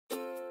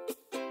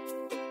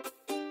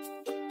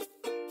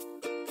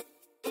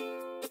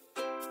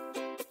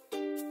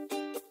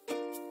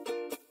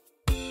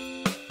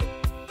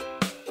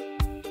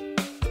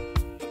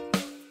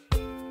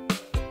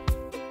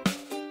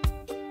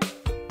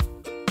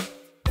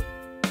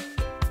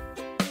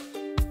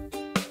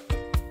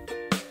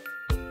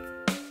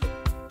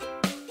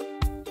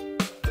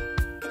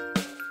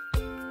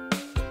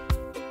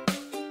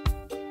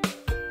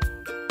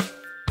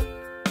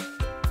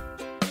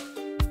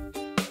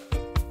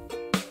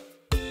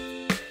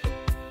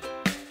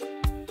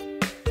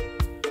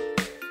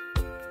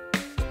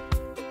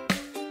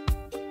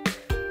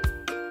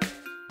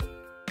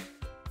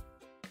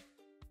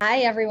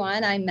Hi,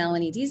 everyone. I'm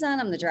Melanie Dizon.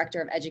 I'm the Director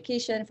of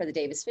Education for the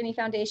Davis Phinney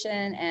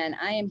Foundation, and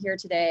I am here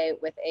today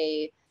with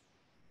a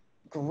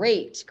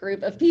great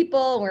group of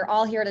people. We're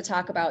all here to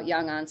talk about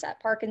young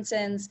onset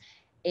Parkinson's,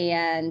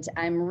 and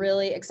I'm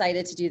really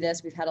excited to do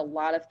this. We've had a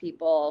lot of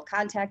people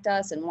contact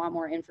us and want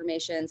more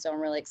information, so I'm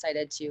really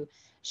excited to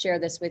share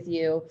this with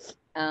you.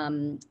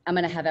 I'm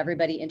going to have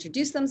everybody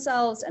introduce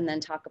themselves and then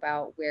talk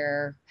about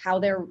how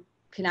they're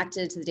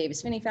connected to the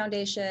Davis Phinney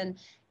Foundation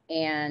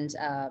and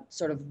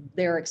sort of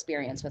their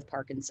experience with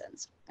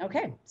Parkinson's.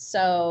 Okay,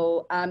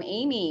 so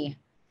Amy,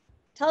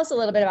 tell us a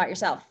little bit about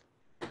yourself.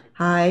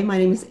 Hi, my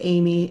name is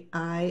Amy.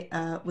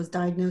 I was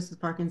diagnosed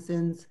with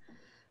Parkinson's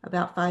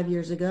about 5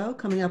 years ago,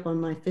 coming up on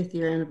my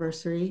 5th-year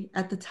anniversary.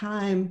 At the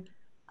time,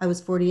 I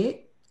was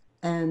 48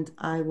 and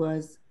I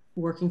was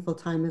working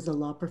full-time as a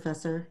law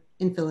professor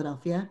in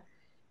Philadelphia.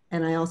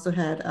 And I also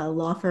had a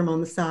law firm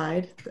on the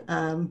side.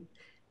 And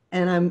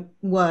I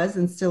was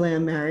and still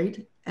am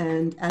married.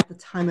 And at the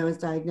time I was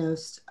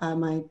diagnosed,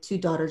 my two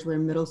daughters were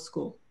in middle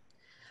school.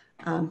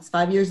 It's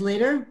 5 years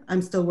later,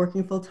 I'm still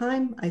working full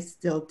time. I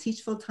still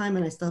teach full time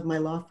and I still have my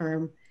law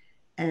firm.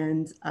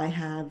 And I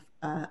have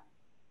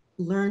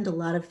learned a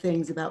lot of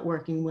things about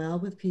working well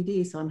with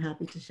PD, so I'm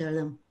happy to share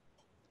them.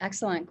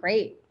 Excellent.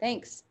 Great.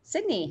 Thanks.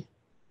 Sydney.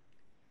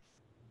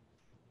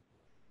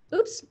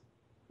 Oops.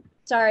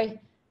 Sorry.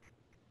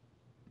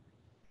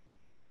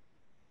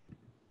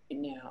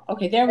 No.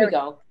 Okay, there we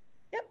go.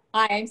 Yep.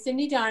 Hi, I'm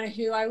Cindy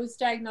Donahue. I was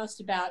diagnosed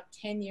about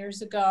 10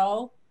 years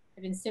ago.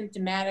 I've been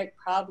symptomatic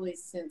probably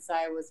since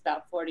I was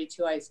about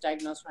 42. I was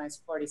diagnosed when I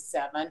was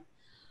 47.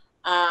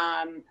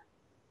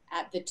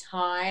 At the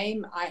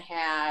time, I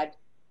had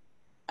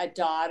a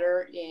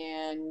daughter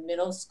in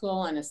middle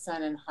school and a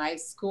son in high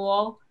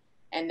school,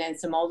 and then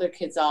some older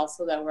kids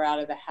also that were out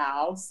of the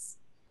house.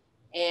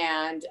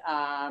 And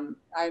I'm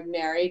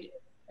married,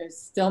 I'm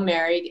still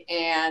married,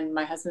 and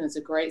my husband is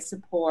a great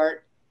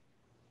support.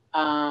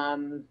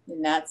 And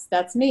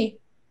that's me.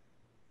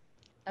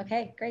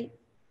 Okay, great.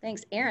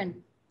 Thanks.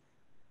 Erin.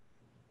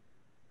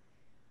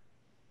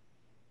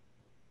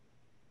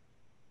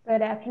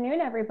 Good afternoon,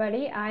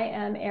 everybody. I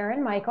am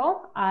Erin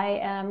Michael.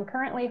 I am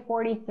currently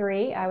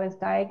 43. I was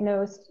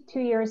diagnosed 2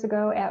 years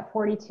ago at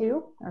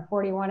 42, or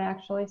 41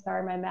 actually.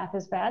 Sorry, my math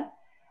is bad.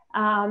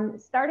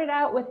 Started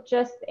out with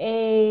just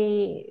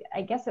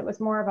I guess it was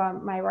more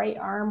of my right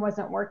arm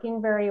wasn't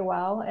working very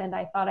well, and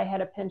I thought I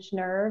had a pinched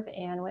nerve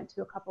and went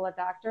to a couple of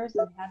doctors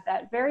and had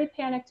that very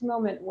panicked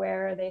moment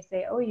where they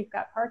say, oh, you've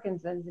got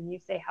Parkinson's, and you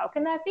say, how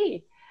can that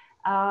be?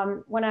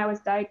 When I was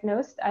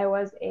diagnosed, I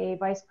was a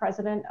vice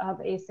president of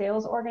a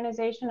sales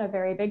organization, a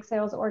very big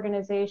sales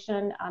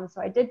organization. So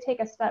I did take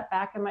a step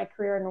back in my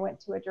career and went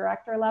to a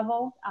director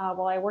level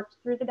while I worked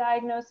through the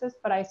diagnosis,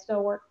 but I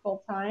still work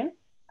full time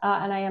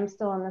and I am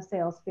still in the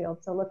sales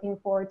field. So looking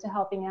forward to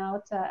helping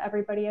out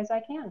everybody as I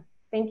can.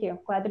 Thank you.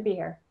 Glad to be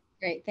here.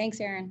 Great. Thanks,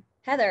 Erin.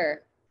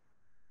 Heather.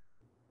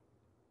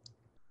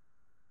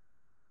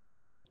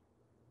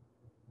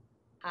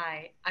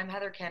 Hi, I'm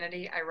Heather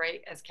Kennedy. I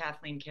write as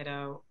Kathleen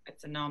Kiddo.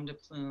 It's a nom de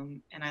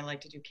plume, and I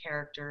like to do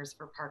characters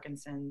for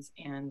Parkinson's.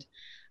 And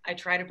I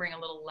try to bring a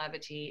little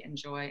levity and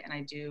joy, and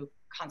I do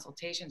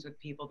consultations with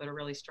people that are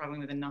really struggling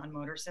with the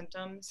non-motor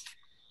symptoms.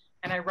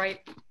 And I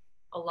write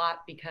a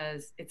lot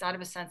because it's out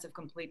of a sense of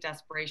complete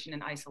desperation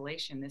and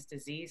isolation. This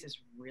disease is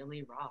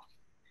really rough.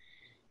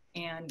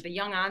 And the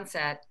young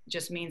onset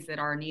just means that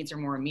our needs are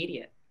more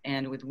immediate.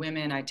 And with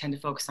women, I tend to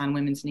focus on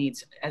women's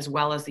needs as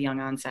well as the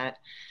young onset.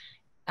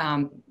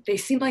 They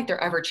seem like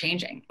they're ever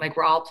changing, like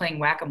we're all playing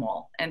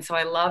whack-a-mole. And so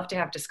I love to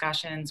have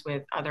discussions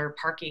with other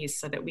Parkies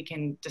so that we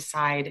can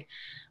decide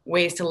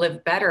ways to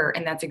live better.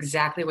 And that's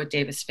exactly what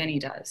Davis Phinney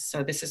does.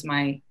 So this is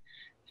my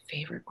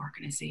favorite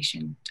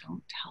organization.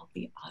 Don't tell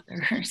the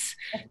others.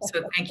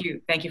 So thank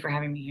you. Thank you for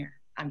having me here.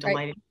 I'm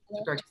delighted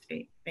to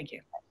participate. Thank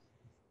you.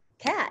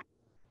 Kat.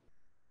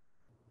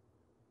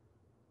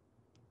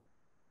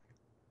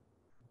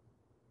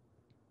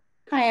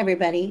 Hi,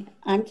 everybody.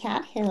 I'm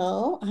Kat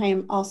Hill. I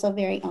am also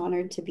very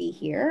honored to be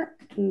here.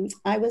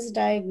 I was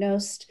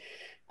diagnosed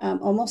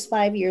almost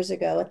 5 years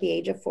ago at the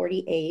age of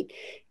 48,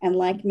 and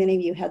like many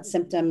of you, had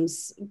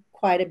symptoms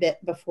quite a bit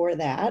before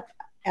that.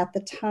 At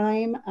the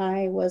time,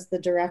 I was the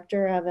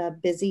director of a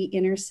busy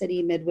inner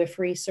city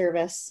midwifery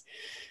service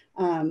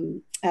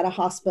at a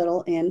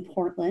hospital in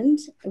Portland.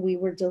 We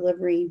were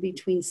delivering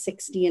between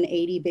 60 and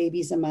 80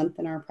 babies a month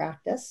in our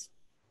practice.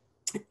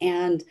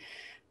 And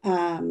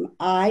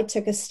I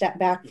took a step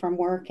back from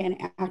work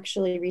and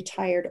actually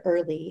retired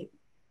early,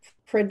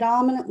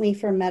 predominantly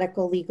for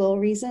medical legal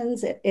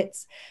reasons.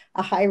 It's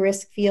a high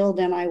risk field,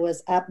 and I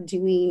was up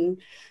doing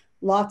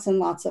lots and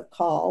lots of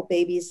call.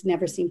 Babies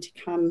never seem to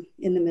come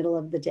in the middle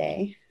of the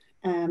day.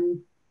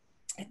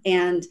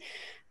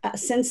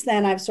 Since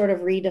then, I've sort of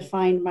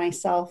redefined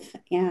myself,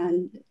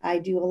 and I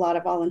do a lot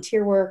of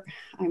volunteer work.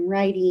 I'm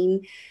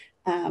writing.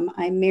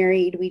 I'm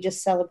married. We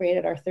just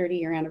celebrated our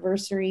 30-year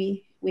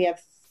anniversary. We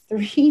have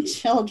 3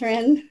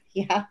 children.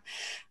 Yeah.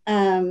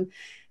 And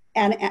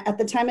at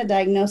the time of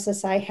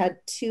diagnosis, I had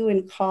 2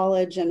 in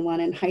college and 1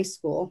 in high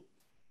school.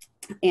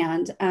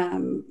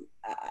 And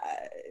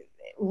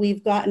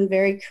we've gotten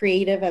very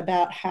creative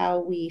about how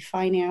we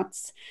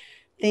finance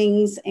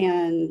things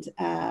and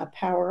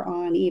power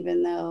on,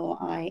 even though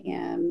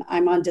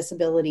I'm on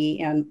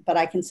disability, but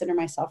I consider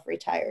myself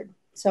retired.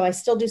 So I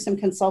still do some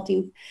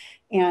consulting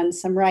and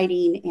some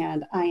writing,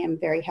 and I am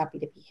very happy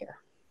to be here.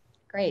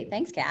 Great,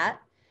 thanks,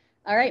 Kat.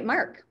 All right,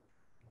 Mark.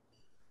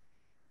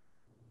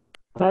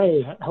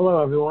 Hey,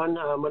 hello everyone.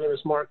 My name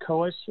is Mark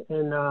Coas,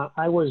 and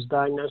I was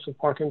diagnosed with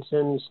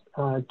Parkinson's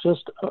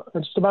just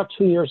about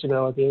 2 years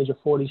ago at the age of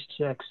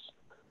 46.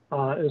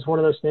 It was one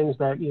of those things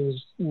that you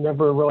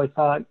never really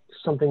thought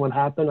something would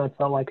happen. I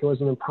felt like it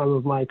was in the prime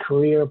of my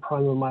career,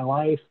 prime of my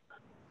life,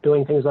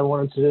 doing things I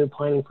wanted to do,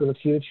 planning for the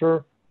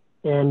future,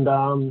 and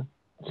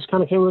it just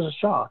kind of came as a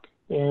shock.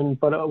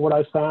 But what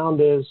I found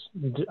is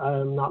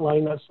I'm not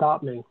letting that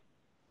stop me.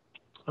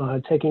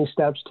 Taking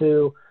steps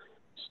to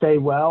stay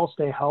well,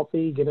 stay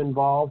healthy, get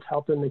involved,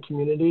 help in the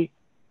community.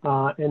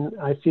 And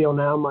I feel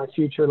now my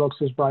future looks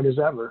as bright as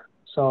ever.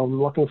 So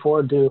I'm looking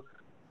forward to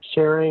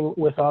sharing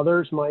with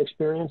others my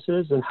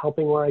experiences and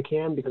helping where I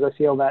can, because I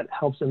feel that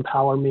helps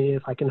empower me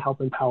if I can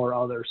help empower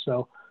others.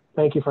 So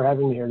thank you for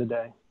having me here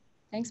today.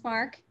 Thanks,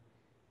 Mark.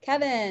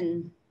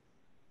 Kevin.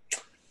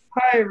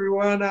 Hi,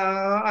 everyone.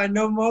 I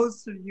know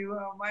most of you.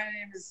 My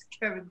name is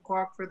Kevin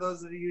Kwok, for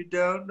those of you who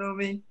don't know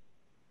me.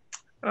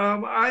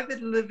 I've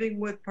been living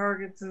with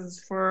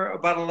Parkinson's for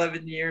about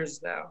 11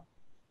 years now.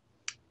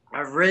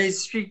 I've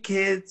raised 3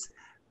 kids,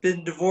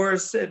 been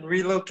divorced, and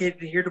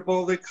relocated here to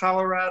Boulder,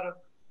 Colorado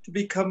to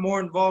become more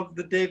involved with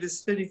the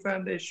Davis Phinney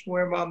Foundation,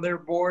 where I'm on their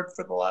board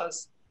for the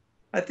last,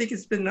 I think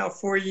it's been now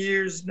 4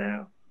 years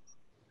now.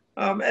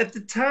 At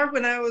the time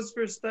when I was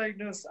first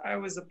diagnosed, I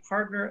was a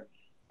partner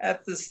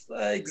at this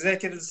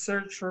executive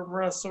search firm,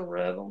 Russell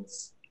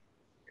Reynolds.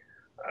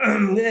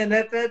 And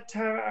at that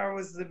time, I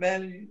was the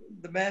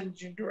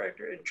managing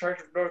director in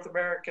charge of North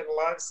American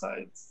Life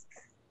Science.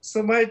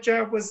 So my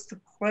job was to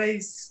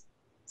place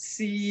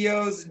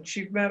CEOs and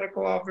chief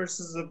medical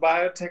officers of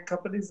biotech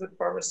companies and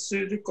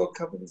pharmaceutical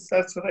companies.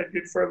 That's what I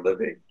did for a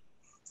living.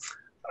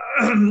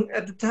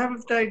 At the time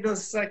of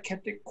diagnosis, I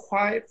kept it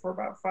quiet for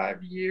about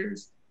 5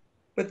 years.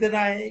 But then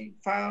I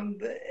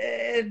found,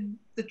 and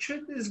the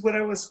truth is, when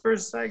I was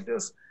first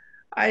diagnosed,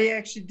 I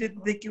actually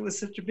didn't think it was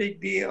such a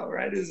big deal,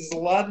 right? There's a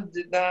lot of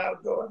denial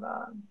going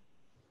on.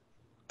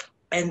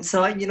 And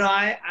so,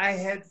 I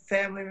had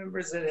family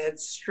members that had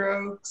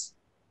strokes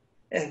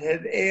and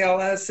had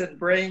ALS and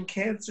brain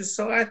cancer.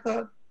 So I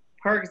thought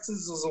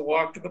Parkinson's was a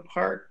walk in the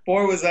park.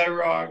 Boy, was I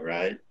wrong,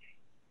 right?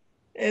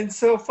 And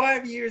so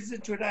 5 years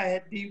into it, I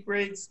had deep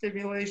brain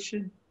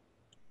stimulation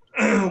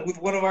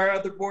with one of our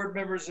other board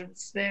members at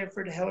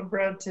Stanford, Helen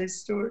Brown-Tay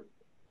Stewart.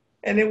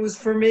 And it was,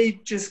 for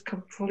me, just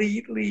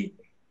completely,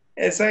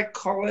 as I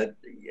call it,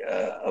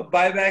 a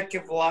buyback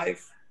of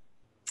life.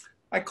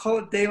 I call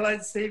it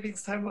daylight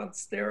savings time on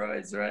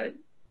steroids, right?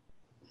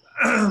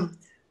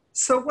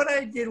 So what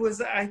I did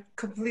was I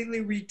completely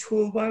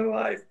retooled my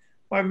life.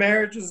 My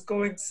marriage was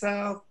going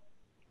south.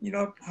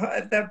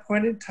 At that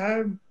point in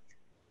time,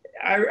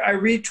 I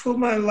retooled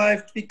my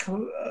life to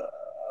become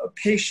a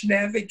patient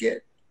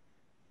advocate.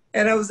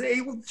 And I was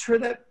able to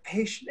turn that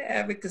patient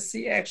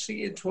advocacy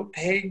actually into a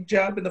paying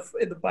job in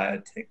the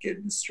biotech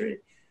industry.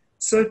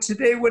 So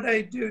today what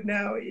I do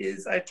now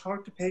is I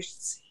talk to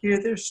patients,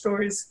 hear their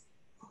stories,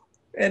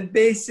 and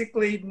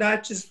basically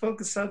not just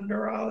focus on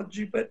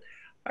neurology, but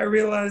I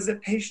realize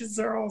that patients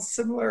are all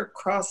similar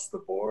across the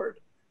board.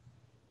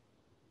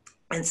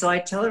 And so I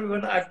tell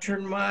everyone I've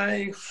turned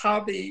my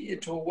hobby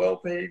into a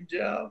well-paying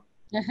job.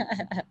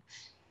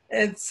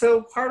 And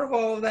so part of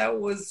all of that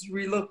was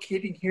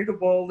relocating here to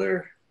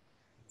Boulder,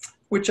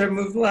 which I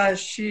moved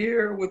last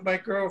year with my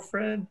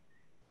girlfriend.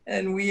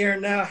 And we are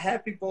now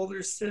happy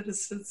Boulder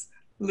citizens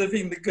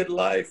living the good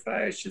life,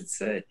 I should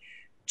say.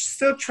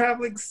 Still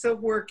traveling, still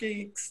working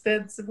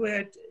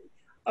extensively.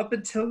 Up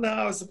until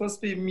now, I was supposed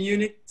to be in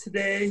Munich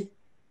today.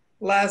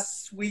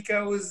 Last week,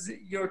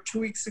 2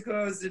 weeks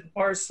ago, I was in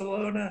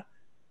Barcelona,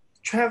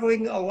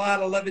 traveling a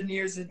lot, 11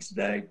 years into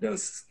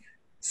diagnosis.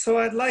 So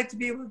I'd like to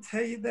be able to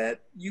tell you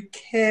that you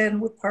can,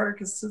 with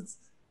Parkinson's,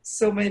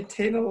 still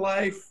maintain a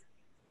life,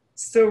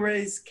 still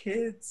raise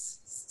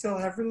kids, still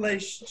have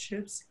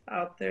relationships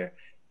out there.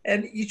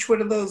 And each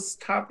one of those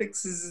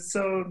topics is its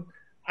own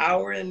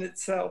hour in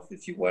itself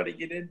if you want to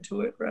get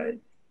into it, right?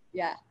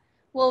 Yeah,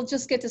 we'll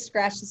just get to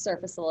scratch the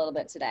surface a little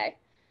bit today.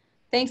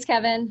 Thanks,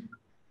 Kevin.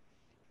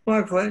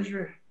 My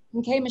pleasure.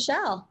 Okay,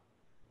 Michelle.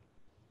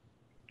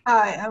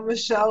 Hi, I'm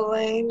Michelle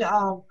Lane.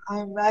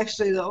 I'm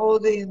actually the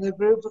oldie in the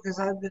group because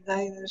I've been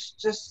diagnosed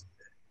just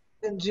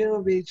in June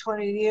will be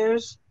 20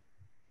 years.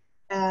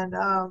 And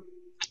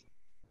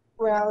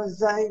when I was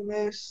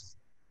diagnosed,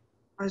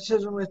 my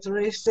children were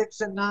 3,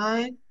 6, and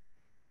 9.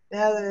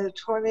 Now they're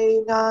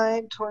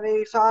 29,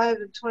 25,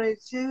 and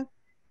 22.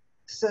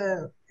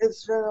 So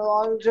it's been a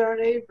long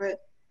journey,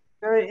 but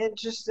very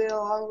interesting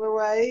along the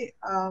way.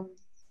 I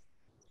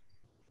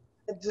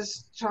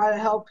just try to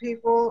help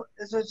people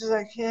as much as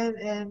I can.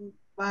 And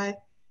my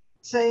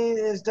saying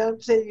is,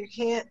 don't say you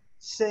can't,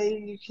 say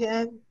you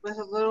can with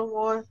a little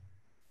more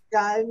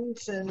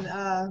guidance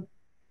and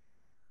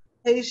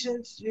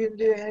patience. You can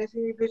do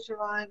anything you put your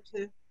mind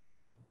to.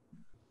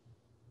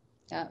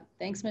 Yeah,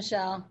 thanks,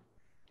 Michelle.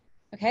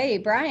 Okay,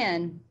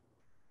 Brian.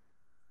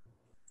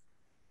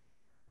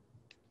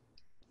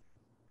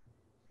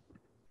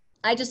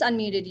 I just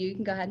unmuted you. You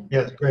can go ahead.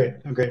 Yeah,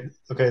 great. Great.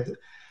 Okay,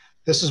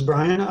 this is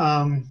Brian.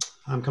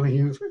 I'm coming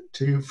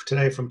to you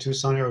today from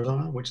Tucson,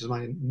 Arizona, which is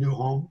my new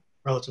home,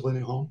 relatively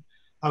new home.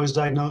 I was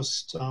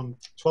diagnosed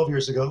 12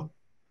 years ago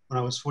when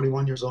I was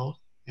 41 years old,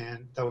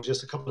 and that was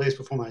just a couple of days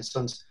before my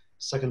son's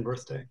second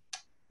birthday.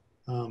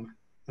 And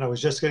I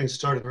was just getting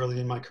started early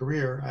in my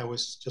career. I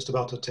was just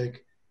about to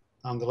take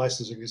the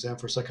licensing exam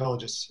for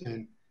psychologists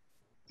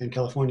in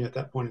California at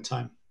that point in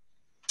time.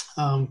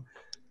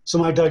 So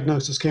my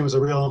diagnosis came as a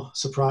real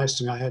surprise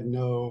to me. I had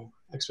no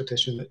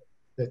expectation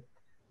that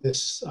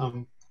this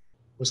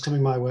was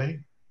coming my way.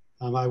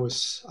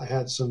 I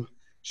had some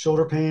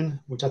shoulder pain,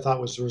 which I thought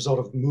was the result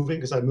of moving,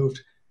 because I moved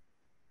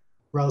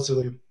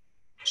relatively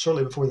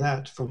shortly before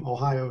that from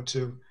Ohio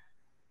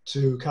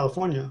to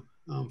California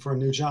for a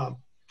new job.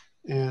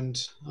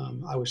 And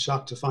I was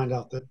shocked to find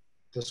out that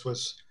this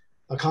was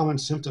a common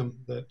symptom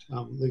that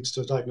leads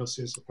to a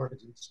diagnosis of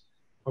Parkinson's,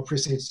 or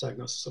precedes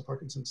diagnosis of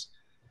Parkinson's.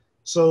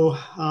 So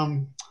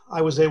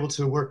I was able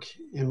to work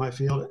in my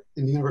field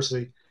in the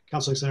University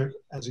Counseling Center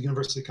as a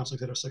University Counseling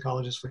Center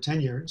psychologist for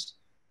 10 years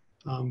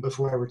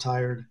before I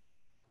retired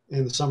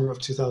in the summer of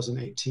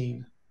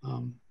 2018.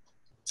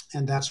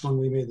 And that's when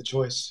we made the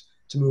choice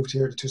to move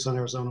here to Tucson,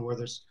 Arizona, where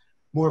there's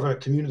more of a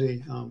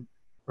community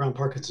around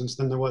Parkinson's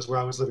than there was where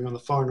I was living on the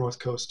far north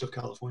coast of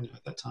California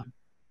at that time.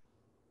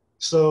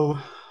 So,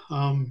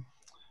 and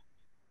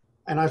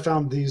I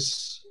found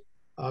these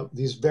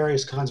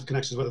various kinds of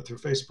connections, whether through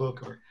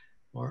Facebook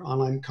or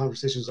online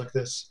conversations like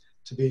this,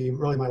 to be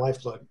really my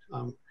lifeblood.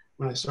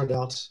 When I started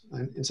out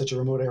in such a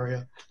remote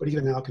area, but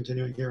even now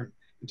continuing here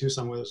in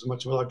Tucson, where there's a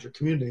much larger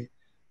community,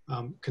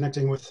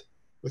 connecting with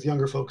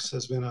younger folks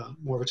has been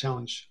more of a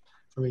challenge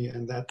for me,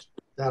 and that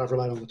I've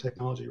relied on the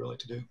technology really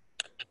to do.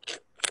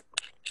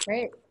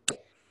 Great.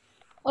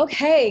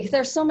 Okay,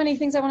 there's so many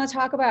things I want to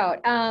talk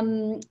about.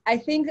 I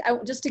think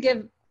just to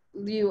give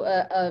you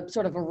a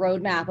sort of a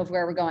roadmap of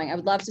where we're going, I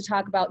would love to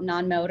talk about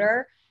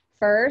non-motor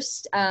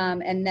first,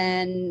 and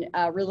then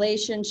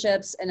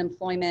relationships and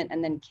employment,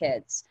 and then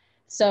kids.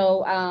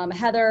 So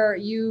Heather,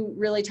 you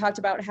really talked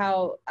about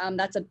how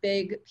that's a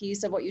big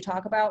piece of what you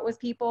talk about with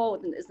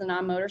people is the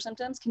non-motor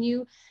symptoms. Can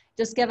you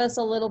just give us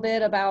a little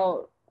bit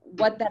about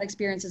what that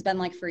experience has been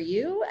like for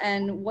you,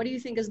 and what do you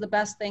think is the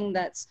best thing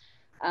that's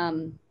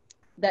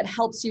that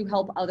helps you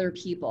help other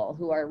people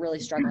who are really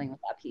struggling with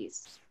that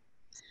piece?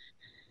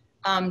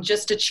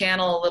 Just to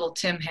channel a little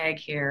Tim Hague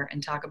here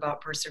and talk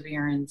about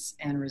perseverance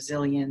and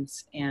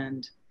resilience.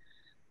 And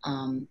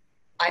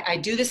I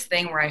do this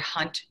thing where I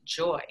hunt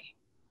joy.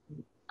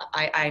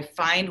 I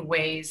find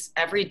ways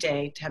every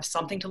day to have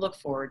something to look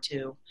forward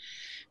to,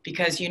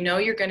 because you know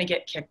you're going to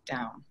get kicked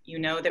down. You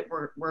know that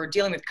we're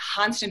dealing with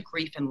constant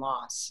grief and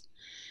loss.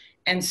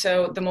 And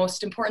so the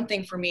most important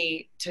thing for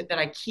me that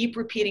I keep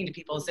repeating to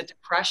people is that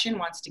depression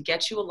wants to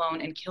get you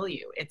alone and kill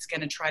you. It's going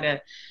to try to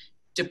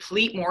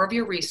deplete more of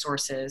your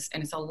resources,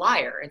 and it's a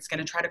liar. It's going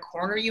to try to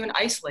corner you and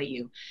isolate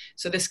you.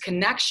 So this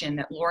connection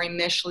that Lori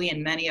Mishley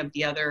and many of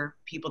the other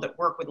people that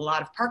work with a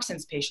lot of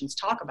Parkinson's patients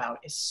talk about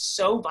is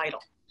so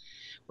vital,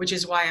 which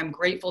is why I'm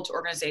grateful to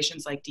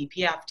organizations like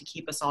DPF to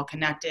keep us all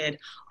connected,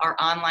 our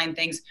online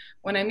things.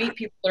 When I meet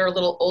people that are a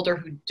little older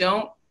who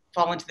don't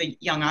fall into the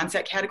young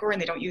onset category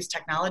and they don't use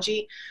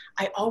technology,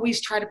 I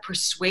always try to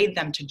persuade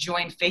them to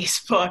join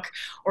Facebook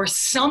or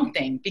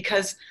something,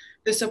 because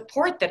the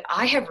support that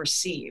I have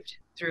received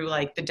through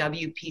like the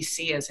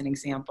WPC as an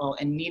example,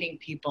 and meeting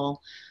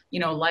people, you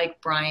know, like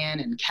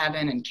Brian and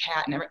Kevin and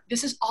Kat and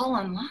this is all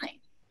online.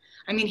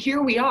 I mean,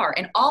 here we are.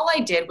 And all I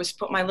did was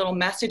put my little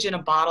message in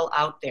a bottle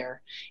out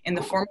there in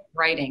the form of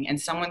writing,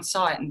 and someone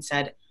saw it and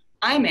said,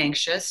 I'm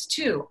anxious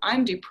too.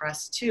 I'm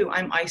depressed too.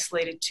 I'm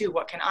isolated too.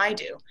 What can I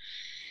do?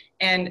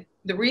 And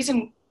the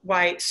reason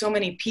why so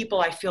many people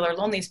I feel are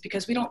lonely is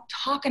because we don't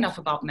talk enough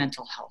about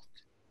mental health.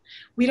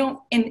 We don't,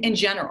 in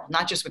general,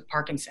 not just with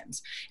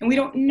Parkinson's, and we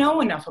don't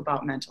know enough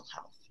about mental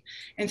health.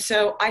 And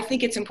so I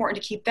think it's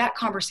important to keep that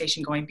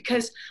conversation going,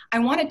 because I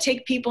want to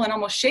take people and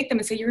almost shake them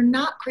and say, you're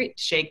not crazy.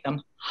 Shake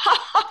them.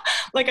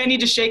 Like I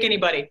need to shake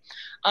anybody.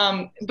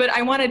 But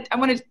I want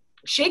to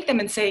shake them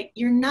and say,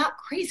 you're not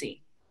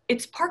crazy.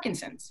 It's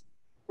Parkinson's.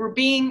 We're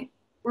being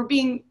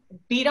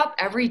beat up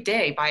every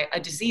day by a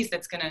disease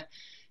that's going to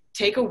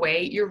take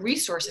away your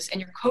resources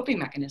and your coping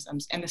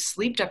mechanisms, and the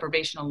sleep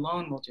deprivation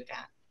alone will do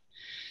that.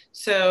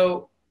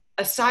 So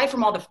aside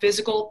from all the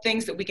physical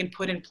things that we can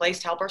put in place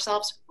to help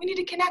ourselves, we need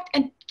to connect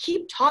and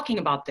keep talking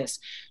about this.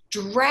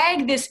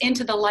 Drag this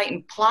into the light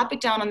and plop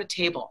it down on the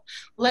table.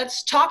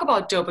 Let's talk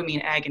about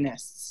dopamine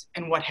agonists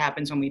and what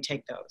happens when we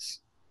take those.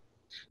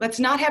 Let's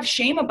not have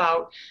shame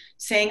about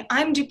saying,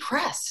 I'm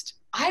depressed.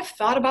 I've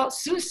thought about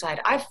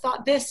suicide. I've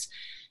thought this.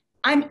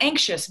 I'm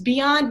anxious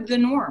beyond the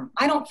norm.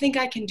 I don't think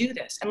I can do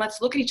this. And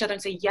let's look at each other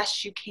and say,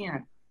 yes, you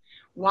can.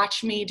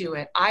 Watch me do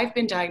it. I've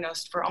been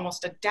diagnosed for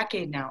almost a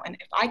decade now, and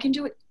if I can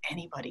do it,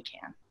 anybody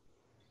can.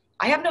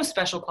 I have no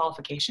special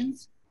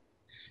qualifications.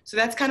 So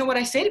that's kind of what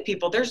I say to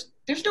people. There's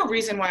no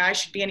reason why I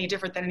should be any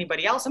different than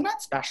anybody else. I'm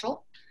not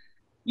special.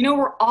 You know,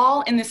 we're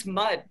all in this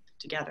mud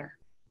together.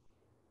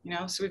 You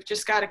know, so we've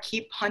just got to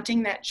keep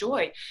hunting that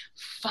joy.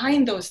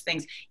 Find those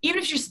things. Even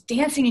if you're just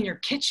dancing in your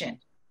kitchen,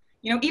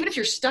 you know, even if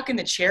you're stuck in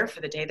the chair for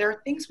the day, there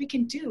are things we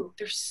can do.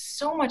 There's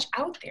so much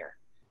out there,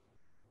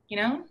 you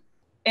know,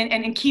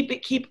 and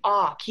keep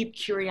awe, keep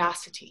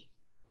curiosity.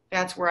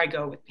 That's where I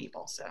go with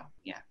people. So,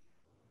 yeah.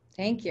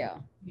 Thank you.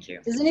 Thank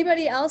you. Does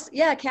anybody else?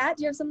 Yeah, Kat,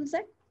 do you have something to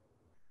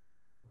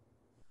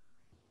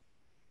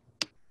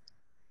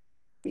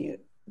say?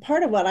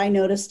 Part of what I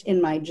noticed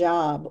in my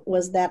job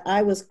was that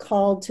I was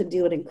called to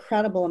do an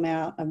incredible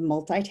amount of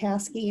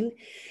multitasking.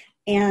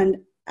 And,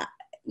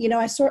 you know,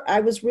 I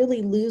was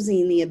really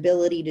losing the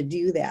ability to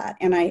do that.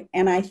 And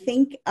I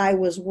think I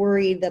was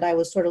worried that I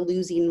was sort of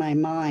losing my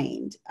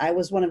mind. I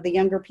was one of the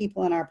younger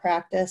people in our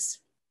practice.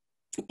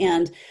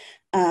 And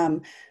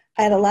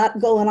I had a lot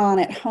going on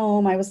at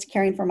home. I was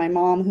caring for my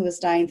mom who was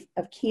dying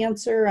of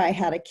cancer. I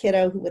had a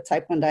kiddo who with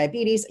type 1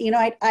 diabetes. You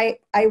know,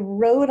 I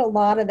wrote a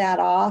lot of that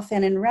off.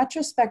 And in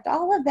retrospect,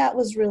 all of that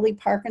was really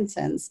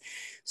Parkinson's,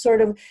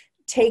 sort of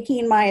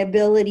taking my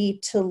ability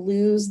to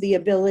lose the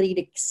ability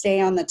to stay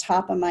on the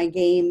top of my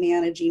game,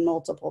 managing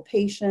multiple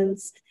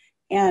patients.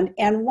 And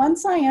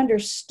once I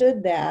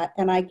understood that,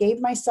 and I gave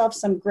myself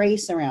some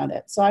grace around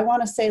it. So I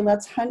want to say,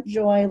 let's hunt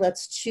joy,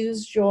 let's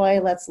choose joy,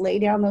 let's lay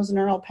down those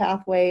neural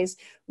pathways.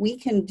 We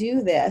can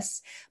do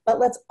this, but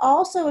let's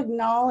also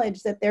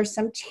acknowledge that there's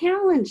some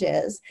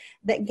challenges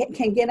that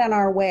can get in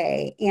our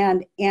way.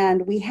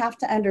 And we have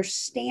to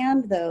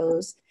understand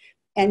those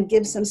and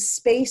give some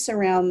space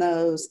around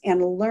those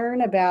and learn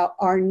about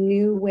our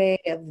new way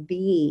of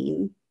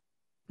being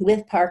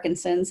with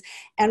Parkinson's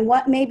and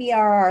what maybe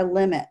are our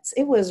limits.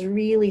 It was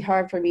really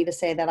hard for me to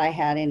say that I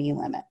had any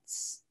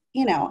limits.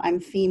 You know, I'm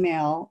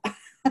female.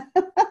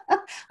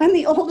 I'm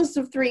the oldest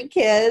of 3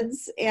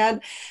 kids.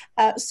 And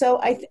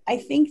so I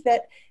think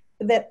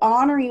that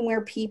honoring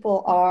where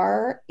people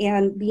are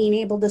and being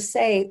able to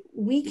say,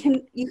 you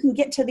can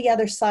get to the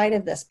other side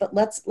of this, but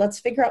let's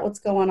figure out what's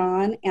going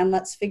on and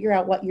let's figure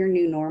out what your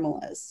new normal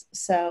is.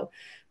 So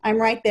I'm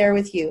right there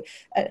with you.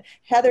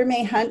 Heather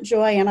may hunt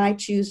joy and I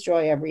choose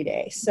joy every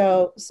day.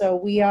 So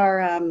we are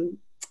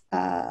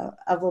of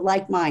a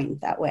like mind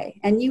that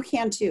way. And you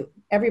can too.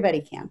 Everybody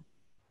can.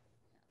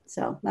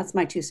 So that's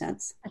my 2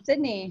 cents.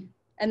 Sydney.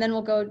 And then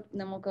we'll go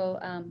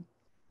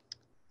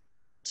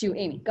to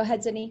Amy. Go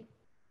ahead, Sydney.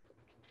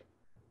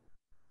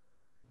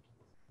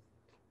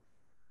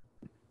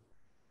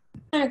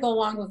 Kind of go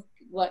along with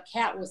what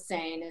Kat was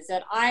saying is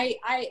that I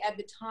at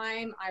the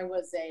time I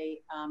was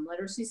a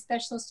literacy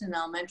specialist in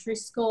elementary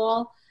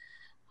school,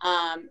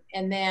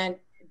 and then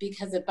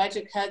because of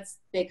budget cuts,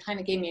 they kind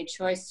of gave me a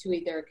choice to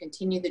either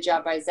continue the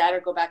job I was at or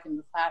go back in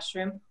the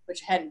classroom,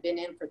 which I hadn't been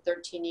in for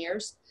 13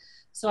 years.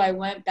 So I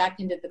went back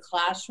into the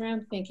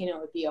classroom thinking it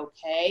would be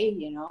okay,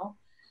 you know,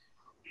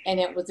 and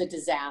it was a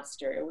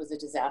disaster. It was a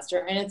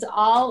disaster. And it's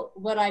all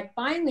what I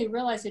finally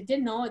realized, I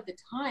didn't know at the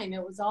time,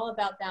 it was all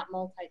about that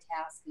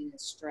multitasking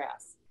and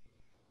stress.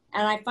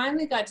 And I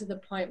finally got to the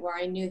point where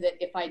I knew that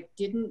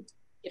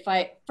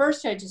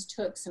first I just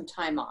took some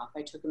time off.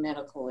 I took a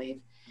medical leave,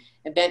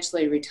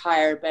 eventually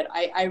retired, but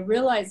I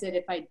realized that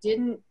if I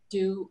didn't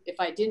do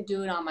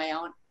it on my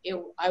own,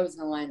 I was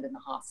gonna land in the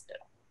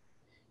hospital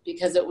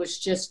because it was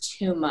just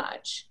too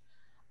much.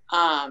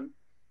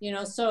 You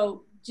know,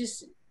 so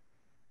just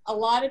a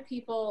lot of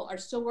people are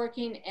still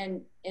working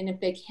and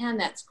if they can,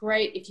 that's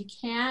great. If you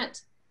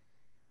can't,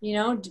 you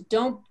know,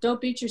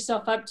 don't beat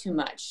yourself up too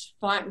much.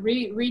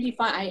 Redefine.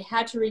 I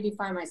had to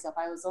redefine myself.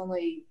 I was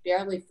only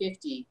barely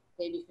 50,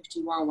 maybe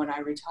 51 when I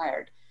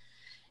retired.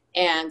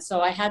 And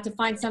so I had to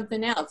find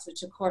something else,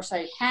 which of course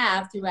I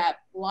have through a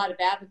lot of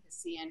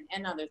advocacy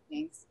and other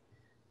things.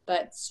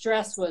 But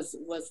stress was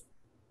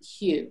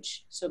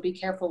huge. So be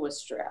careful with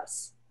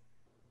stress.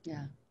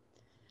 Yeah.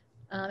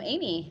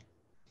 Amy.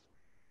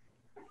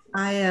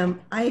 I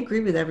agree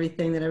with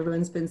everything that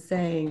everyone's been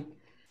saying.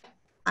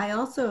 I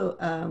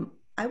also,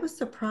 I was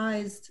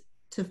surprised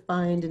to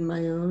find in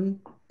my own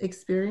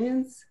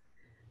experience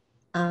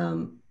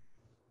that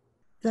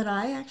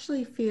I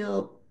actually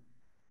feel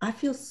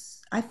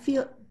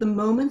the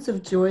moments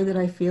of joy that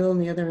I feel on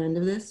the other end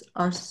of this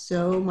are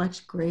so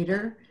much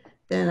greater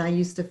than I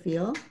used to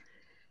feel.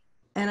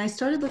 And I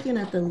started looking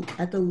at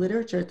the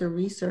literature, at the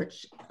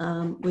research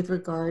with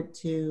regard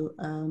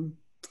to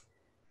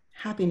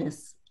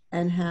happiness,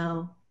 and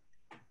how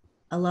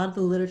a lot of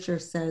the literature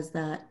says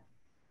that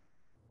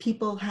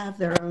people have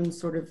their own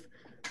sort of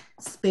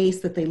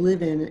space that they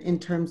live in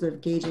terms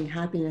of gauging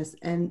happiness.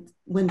 And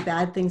when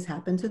bad things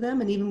happen to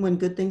them, and even when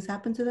good things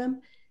happen to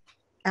them,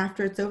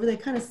 after it's over, they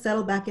kind of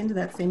settle back into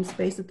that same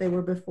space that they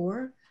were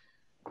before.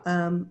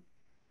 And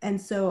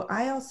so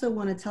I also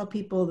want to tell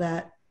people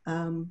that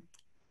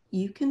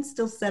you can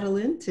still settle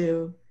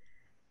into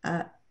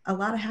a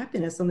lot of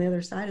happiness on the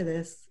other side of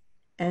this.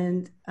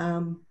 And,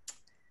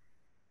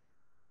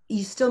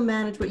 you still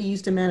manage what you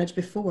used to manage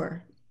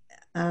before.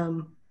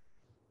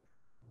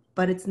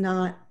 But it's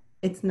not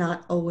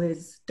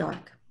always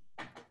dark.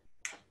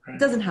 Right. It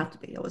doesn't have to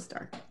be always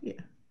dark. Yeah.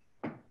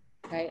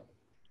 Right.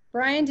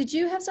 Brian, did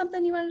you have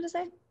something you wanted to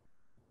say?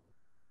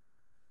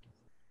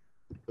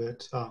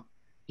 But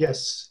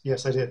yes,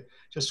 I did.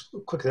 Just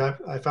quickly,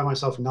 I found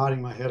myself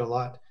nodding my head a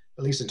lot,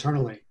 at least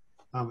internally,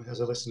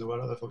 as I listened to what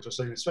other folks are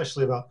saying,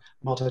 especially about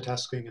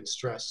multitasking and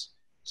stress.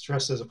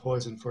 Stress is a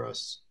poison for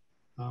us,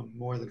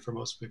 more than for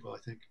most people, I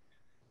think.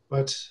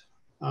 But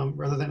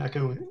rather than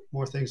echoing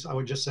more things, I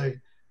would just say,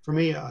 for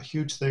me, a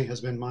huge thing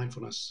has been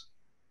mindfulness,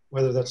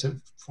 whether that's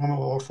in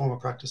formal or formal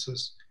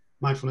practices.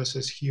 Mindfulness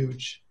is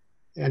huge.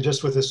 And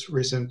just with this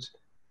recent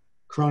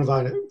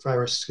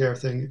coronavirus scare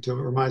thing, it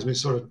reminds me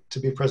sort of to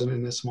be present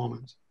in this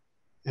moment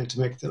and to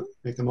make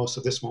the most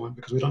of this moment,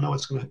 because we don't know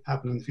what's going to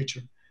happen in the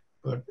future.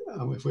 But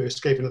if we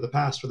escape into the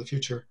past or the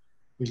future,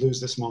 we lose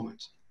this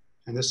moment.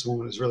 And this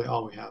moment is really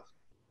all we have,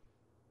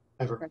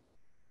 ever.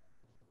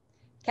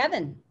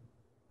 Kevin.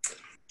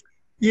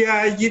 Yeah,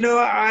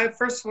 I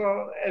first of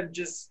all am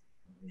just,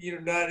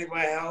 nodding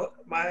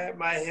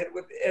my head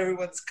with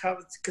everyone's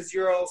comments, because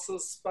you're also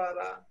spot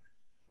on.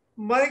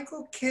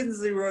 Michael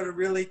Kinsley wrote a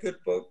really good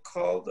book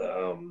called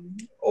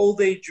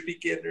Old Age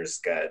Beginner's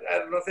Guide. I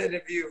don't know if any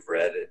of you have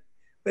read it,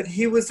 but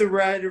he was a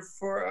writer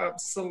for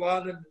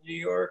Salon and the New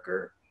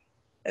Yorker.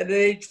 And at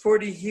age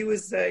 40, he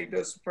was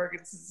diagnosed with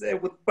Parkinson's.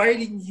 And with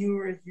biting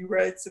humor, he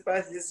writes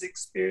about his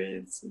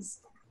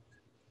experiences.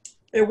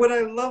 And what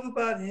I love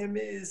about him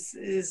is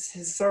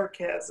his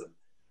sarcasm.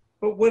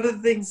 But one of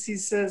the things he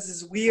says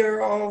is, we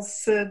are all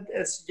sent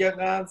as young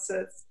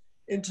onsets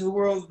into the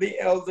world of the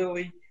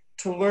elderly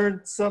to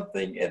learn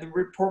something and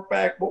report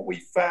back what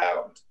we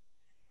found.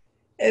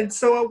 And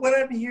so what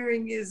I'm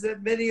hearing is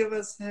that many of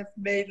us have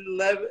made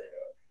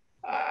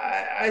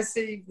I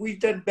say we've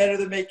done better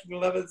than making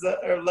lemons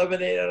or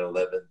lemonade out of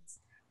lemons.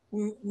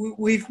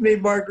 We've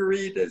made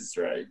margaritas,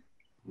 right?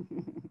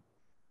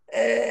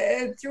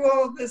 And through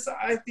all of this,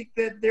 I think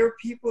that there are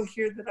people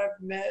here that I've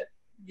met,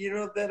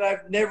 that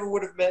I've never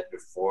would have met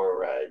before,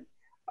 right?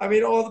 I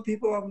mean, all the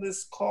people on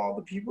this call,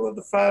 the people of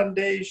the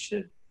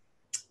foundation.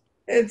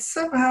 And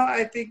somehow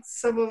I think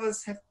some of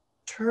us have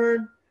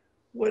turned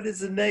what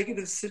is a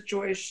negative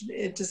situation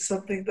into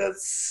something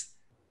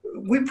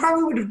we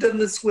probably would have done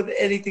this with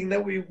anything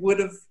that we would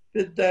have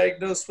been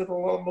diagnosed with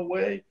along the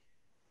way.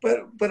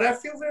 But I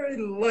feel very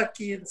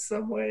lucky in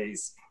some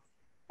ways.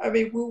 I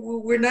mean,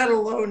 we're not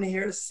alone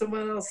here.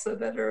 Someone else said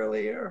that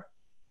earlier.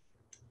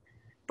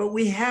 But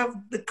we have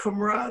the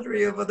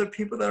camaraderie of other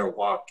people that are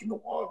walking the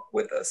walk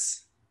with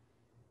us.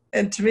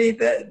 And to me,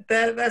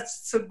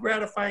 that's so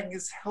gratifying,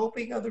 is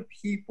helping other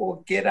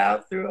people get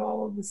out through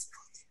all of this.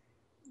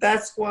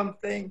 That's one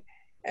thing.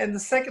 And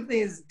the second thing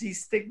is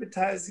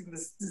destigmatizing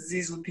this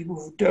disease with people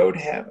who don't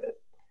have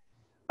it.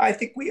 I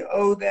think we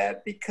owe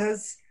that,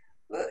 because,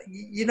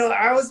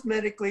 I was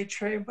medically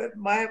trained, but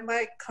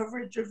my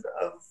coverage of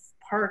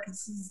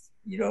Parkinson's,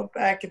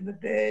 back in the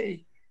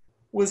day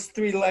was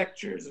 3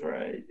 lectures,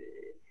 right?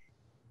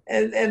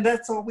 And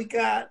that's all we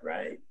got,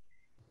 right?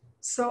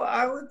 So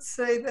I would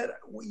say that,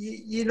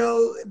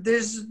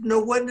 there's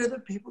no wonder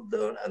that people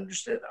don't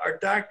understand. Our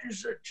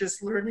doctors are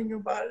just learning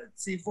about it.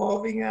 It's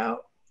evolving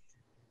out.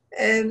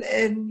 And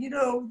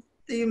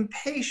the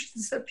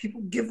impatience that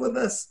people give with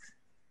us,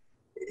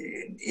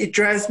 it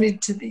drives me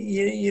to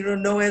the,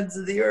 no ends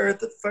of the earth,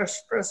 the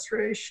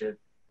frustration.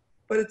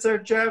 But it's our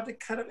job to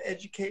kind of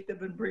educate them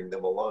and bring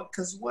them along,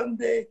 because one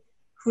day,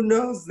 who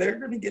knows, they're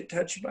going to get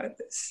touched by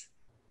this.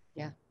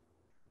 Yeah,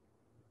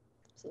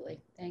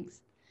 absolutely.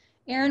 Thanks.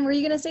 Erin, were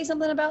you going to say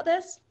something about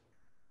this?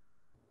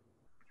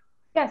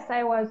 Yes,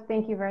 I was.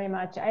 Thank you very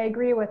much. I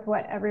agree with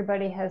what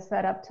everybody has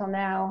said up till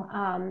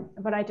now,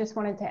 but I just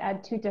wanted to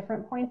add 2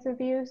 different points of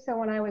view. So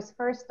when I was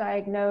first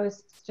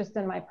diagnosed, just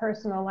in my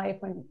personal life,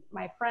 when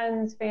my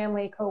friends,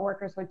 family,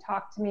 coworkers would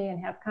talk to me and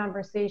have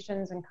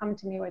conversations and come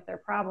to me with their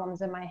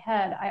problems, in my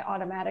head, I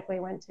automatically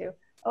went to,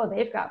 oh,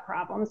 they've got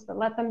problems, but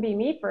let them be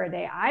me for a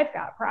day. I've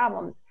got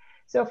problems.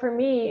 So for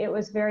me, it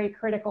was very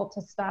critical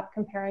to stop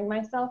comparing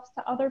myself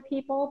to other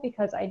people,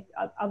 because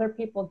other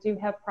people do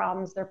have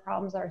problems. Their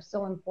problems are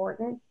still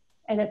important,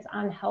 and it's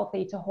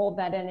unhealthy to hold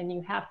that in, and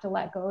you have to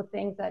let go of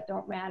things that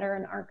don't matter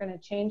and aren't going to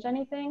change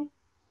anything.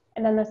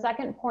 And then the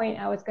second point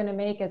I was going to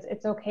make is,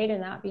 it's okay to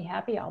not be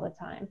happy all the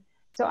time.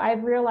 So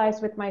I've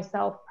realized with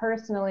myself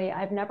personally,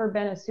 I've never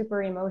been a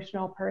super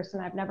emotional person.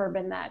 I've never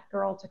been that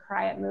girl to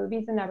cry at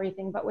movies and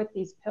everything, but with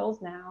these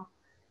pills now,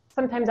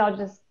 sometimes I'll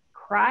just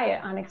cry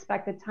at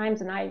unexpected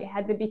times, and I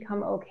had to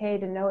become okay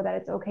to know that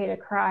it's okay to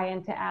cry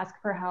and to ask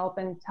for help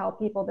and tell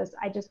people this.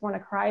 I just want to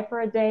cry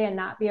for a day and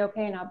not be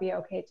okay, and I'll be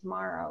okay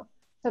tomorrow.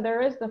 So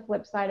there is the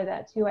flip side of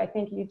that too. I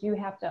think you do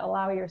have to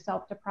allow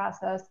yourself to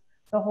process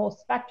the whole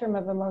spectrum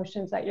of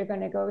emotions that you're going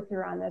to go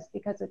through on this,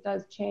 because it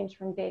does change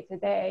from day to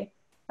day.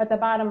 But the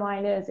bottom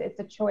line is, it's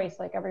a choice.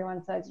 Like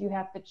everyone says, you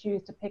have to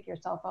choose to pick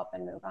yourself up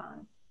and move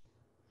on.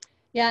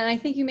 Yeah, and I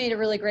think you made a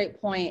really great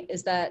point,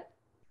 is that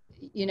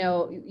you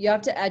know, you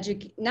have to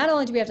educate, not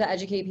only do we have to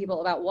educate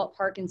people about what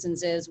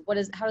Parkinson's is,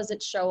 how does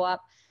it show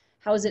up?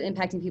 How is it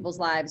impacting people's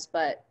lives?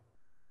 But,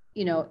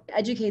 you know,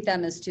 educate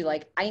them as to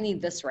like, I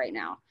need this right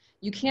now.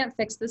 You can't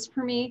fix this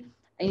for me.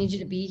 I need you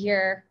to be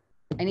here.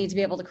 I need to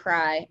be able to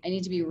cry. I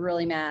need to be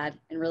really mad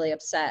and really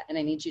upset. And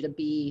I need you to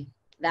be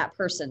that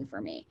person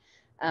for me.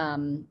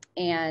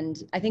 And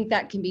I think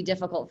that can be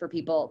difficult for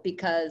people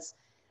because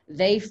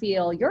they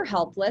feel you're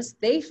helpless.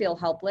 They feel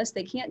helpless.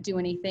 They can't do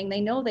anything.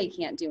 They know they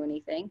can't do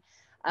anything.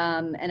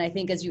 And I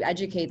think as you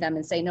educate them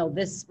and say, no,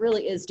 this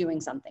really is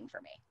doing something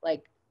for me.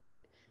 Like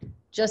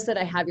just that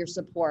I have your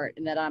support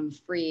and that I'm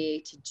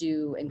free to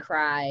do and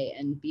cry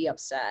and be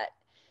upset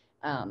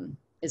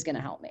is going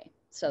to help me.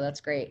 So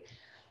that's great.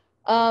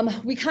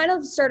 We kind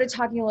of started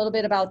talking a little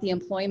bit about the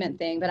employment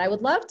thing, but I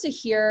would love to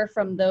hear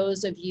from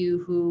those of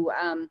you who,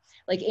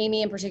 like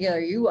Amy in particular,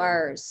 you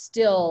are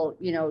still,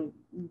 you know,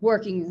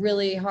 working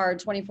really hard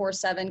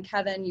 24/7.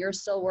 Kevin, you're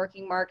still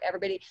working. Mark,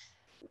 everybody.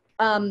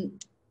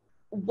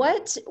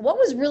 What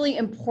was really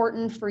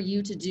important for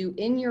you to do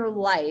in your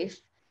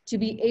life to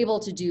be able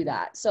to do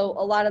that? So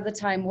a lot of the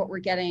time what we're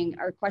getting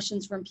are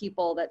questions from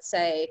people that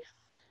say,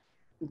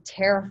 I'm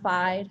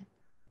terrified.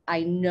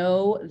 I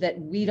know that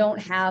we don't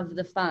have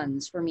the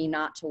funds for me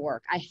not to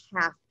work. I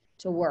have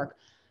to work,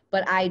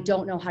 but I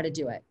don't know how to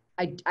do it.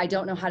 I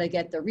don't know how to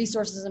get the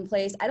resources in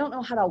place. I don't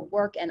know how to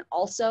work and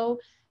also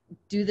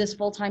do this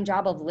full-time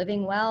job of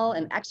living well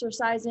and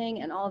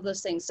exercising and all of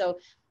those things. So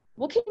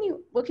what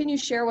can you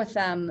share with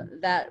them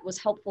that was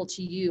helpful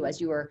to you as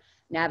you were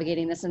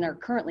navigating this and are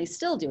currently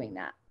still doing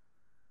that?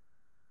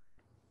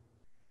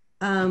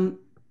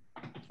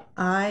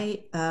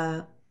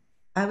 I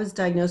was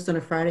diagnosed on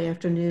a Friday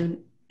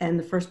afternoon, and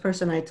the first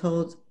person I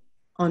told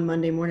on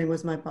Monday morning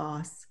was my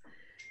boss.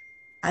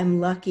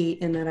 I'm lucky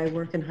in that I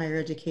work in higher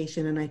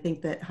education, and I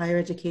think that higher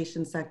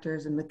education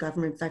sectors and the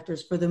government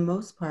sectors, for the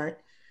most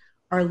part,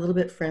 are a little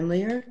bit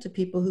friendlier to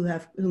people who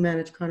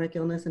manage chronic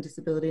illness and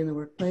disability in the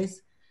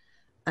workplace.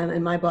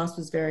 And my boss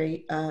was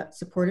very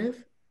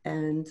supportive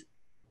and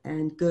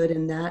good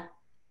in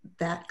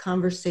that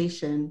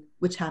conversation,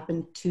 which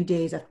happened 2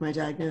 days after my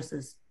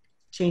diagnosis,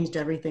 changed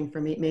everything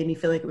for me. It made me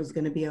feel like it was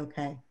going to be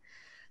okay.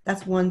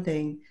 That's one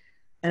thing.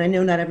 And I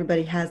know not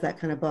everybody has that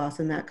kind of boss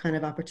and that kind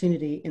of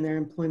opportunity in their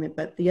employment.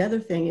 But the other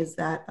thing is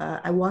that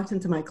I walked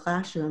into my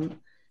classroom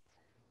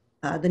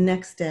the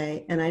next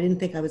day, and I didn't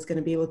think I was going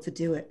to be able to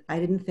do it. I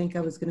didn't think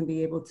I was going to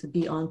be able to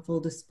be on full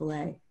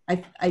display.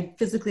 I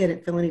physically, I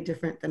didn't feel any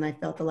different than I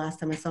felt the last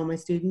time I saw my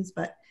students,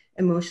 but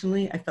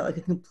emotionally, I felt like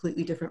a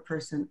completely different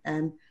person.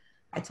 And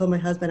I told my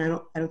husband, I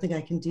don't think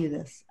I can do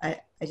this.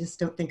 I just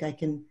don't think I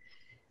can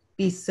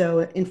be so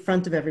in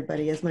front of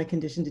everybody as my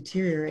condition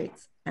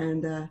deteriorates.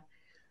 And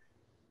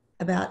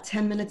about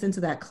 10 minutes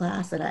into that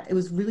class, it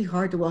was really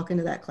hard to walk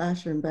into that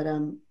classroom, but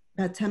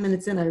about 10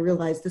 minutes in, I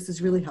realized this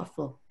is really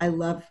helpful. I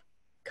love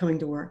coming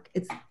to work.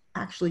 It's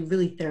actually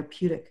really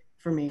therapeutic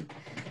for me.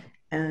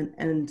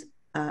 And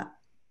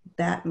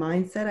that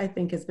mindset, I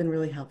think, has been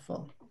really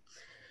helpful.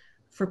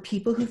 For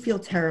people who feel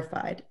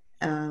terrified,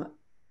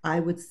 I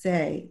would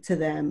say to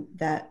them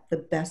that the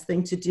best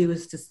thing to do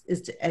is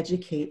to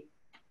educate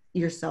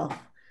yourself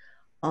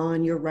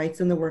on your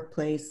rights in the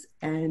workplace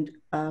and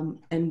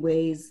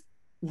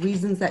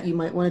reasons that you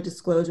might want to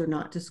disclose or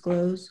not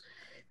disclose.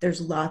 There's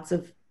lots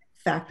of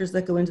factors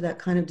that go into that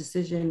kind of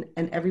decision,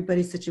 and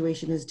everybody's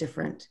situation is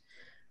different.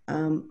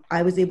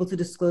 I was able to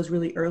disclose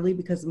really early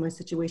because of my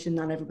situation.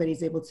 Not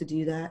everybody's able to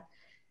do that.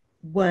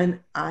 What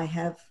I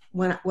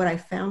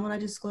found when I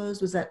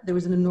disclosed was that there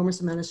was an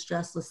enormous amount of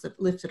stress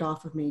lifted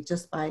off of me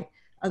just by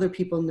other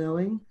people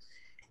knowing.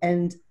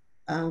 And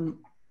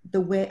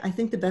I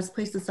think the best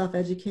place to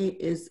self-educate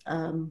is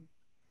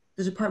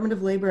the Department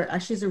of Labor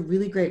actually has a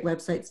really great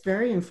website. It's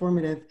very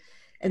informative.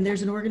 And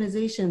there's an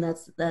organization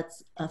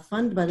that's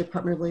funded by the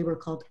Department of Labor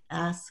called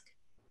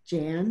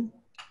AskJan,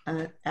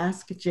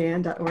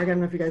 askjan.org. I don't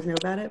know if you guys know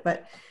about it,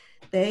 but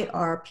they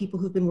are people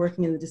who've been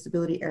working in the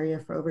disability area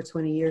for over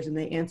 20 years, and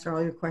they answer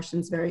all your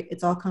questions.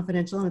 It's all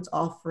confidential and it's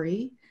all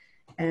free.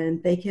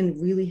 And they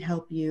can really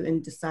help you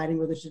in deciding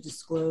whether to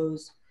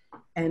disclose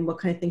and what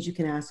kind of things you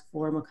can ask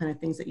for and what kind of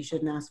things that you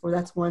shouldn't ask for.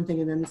 That's one thing.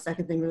 And then the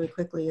second thing really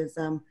quickly is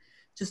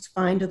just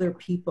find other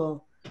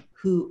people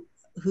who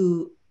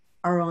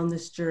are on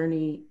this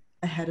journey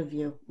ahead of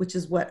you, which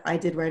is what I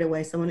did right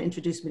away. Someone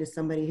introduced me to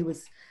somebody who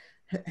was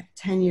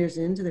 10 years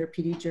into their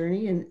PD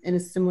journey and in a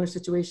similar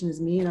situation as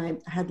me. And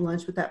I had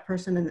lunch with that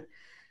person, and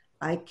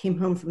I came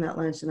home from that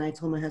lunch and I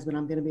told my husband,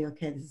 I'm going to be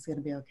okay. This is going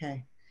to be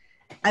okay.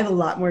 I have a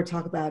lot more to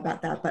talk about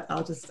that, but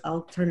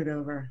I'll turn it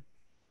over.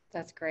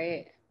 That's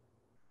great.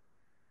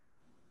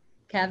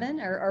 Kevin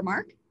or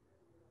Mark?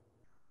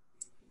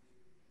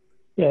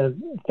 Yeah,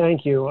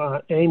 thank you.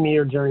 Amy,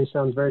 your journey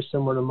sounds very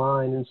similar to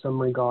mine in some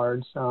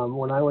regards.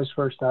 When I was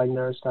first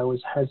diagnosed, I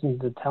was hesitant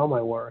to tell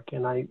my work,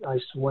 and I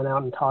went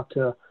out and talked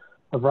to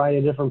a variety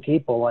of different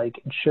people, like,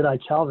 should I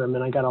tell them?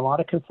 And I got a lot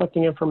of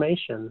conflicting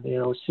information. You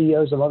know,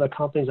 CEOs of other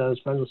companies I was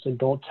friends with said,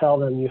 don't tell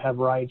them you have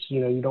rights,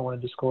 you know, you don't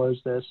want to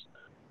disclose this.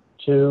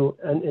 To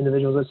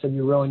individuals that said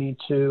you really need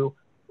to.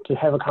 to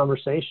have a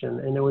conversation.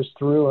 And it was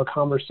through a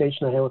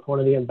conversation I had with one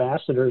of the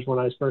ambassadors when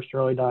I was first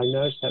early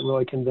diagnosed that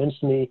really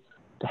convinced me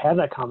to have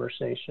that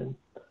conversation.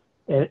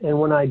 And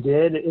when I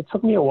did, it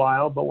took me a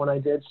while, but when I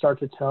did start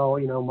to tell,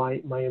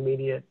 my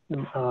immediate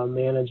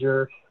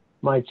manager,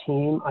 my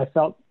team, I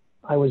felt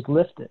I was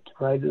lifted,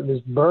 right?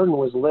 This burden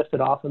was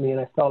lifted off of me, and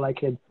I felt I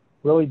could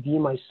really be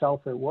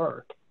myself at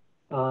work.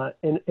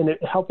 And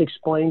it helped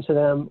explain to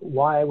them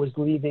why I was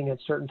leaving at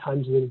certain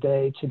times of the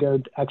day to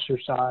go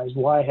exercise,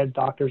 why I had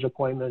doctor's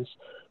appointments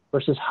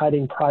versus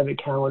hiding private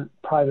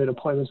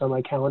appointments on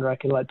my calendar. I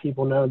could let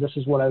people know this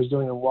is what I was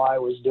doing and why I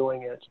was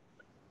doing it.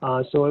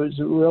 So it was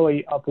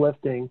really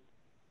uplifting.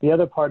 The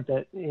other part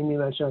that Amy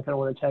mentioned, I kind of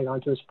want to tag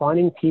on to, is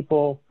finding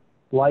people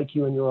like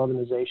you in your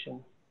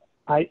organization.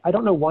 I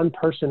don't know one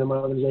person in my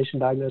organization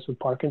diagnosed with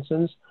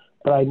Parkinson's,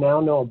 but I now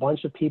know a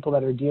bunch of people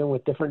that are dealing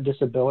with different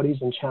disabilities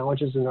and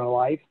challenges in their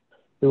life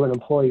through an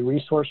employee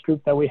resource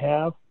group that we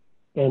have.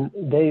 And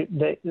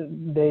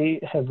they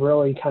have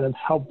really kind of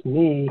helped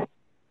me,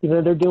 even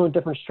though they're dealing with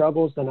different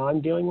struggles than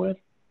I'm dealing with,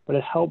 but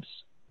it helps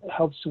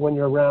when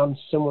you're around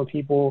similar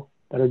people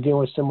that are dealing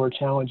with similar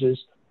challenges.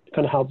 It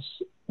kind of helps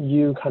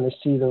you kind of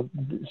see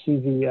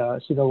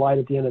the light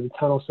at the end of the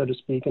tunnel, so to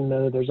speak, and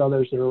know that there's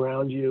others that are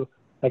around you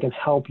that can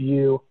help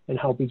you and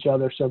help each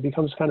other. So it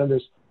becomes kind of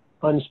this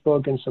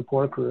unspoken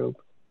support group.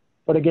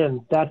 But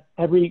again, that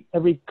every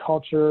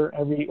culture,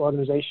 every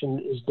organization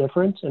is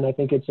different, and I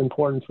think it's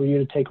important for you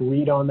to take a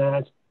read on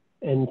that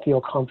and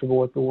feel comfortable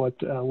with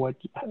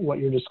what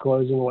you're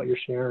disclosing, what you're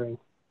sharing.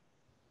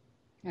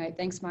 All right,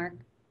 thanks, Mark.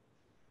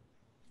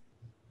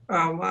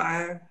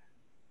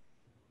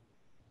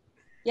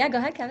 Yeah, go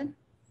ahead, Kevin.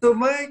 So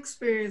my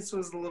experience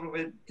was a little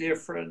bit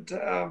different.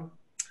 I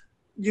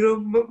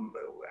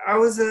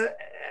was a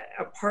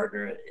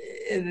partner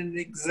in an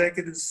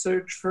executive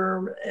search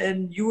firm,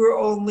 and you were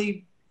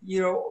only,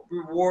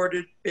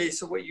 rewarded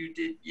based on what you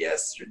did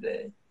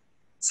yesterday.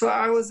 So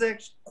I was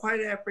actually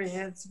quite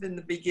apprehensive in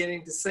the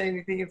beginning to say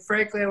anything. And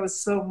frankly, I was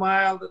so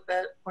mild at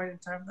that point in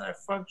time that I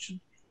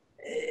functioned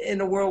in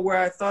a world where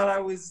I thought I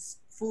was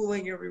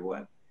fooling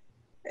everyone.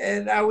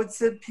 And I would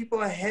send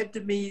people ahead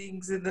to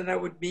meetings, and then I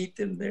would meet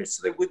them there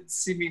so they wouldn't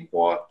see me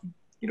walking,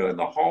 in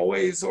the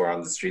hallways or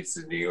on the streets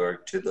of New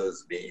York to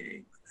those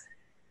meetings.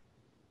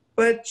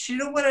 But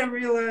what I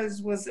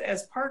realized was,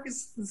 as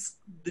Parkinson's,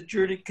 the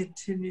journey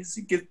continues,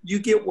 you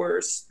get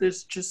worse.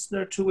 There's just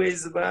no two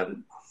ways about it.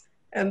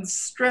 And the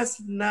stress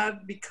of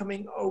not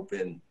becoming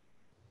open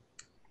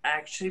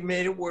actually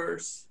made it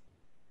worse.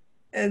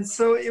 And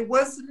so it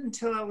wasn't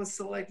until I was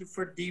selected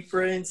for deep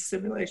brain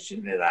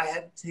stimulation and I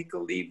had to take a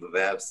leave of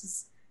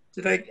absence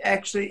did I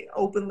actually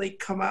openly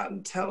come out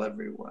and tell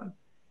everyone,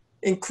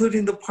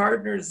 including the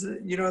partners,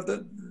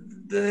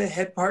 the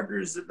head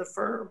partners of the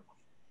firm.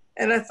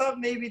 And I thought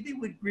maybe they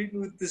would greet me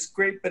with this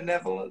great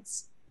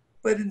benevolence.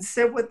 But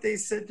instead what they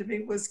said to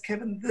me was,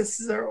 Kevin, this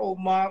is our old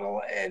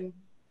model, and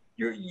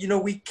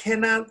we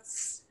cannot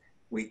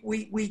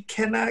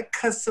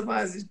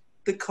customize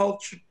the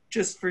culture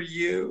just for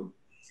you.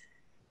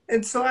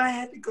 And so I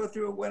had to go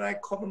through what I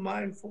call the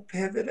mindful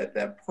pivot at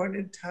that point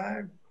in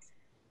time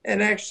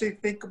and actually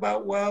think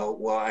about,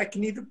 well, I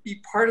can either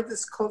be part of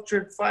this culture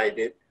and fight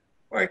it,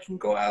 or I can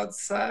go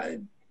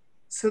outside.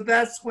 So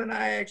that's when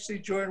I actually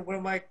joined one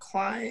of my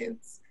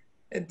clients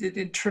and did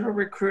internal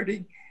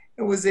recruiting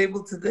and was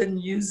able to then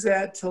use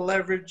that to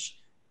leverage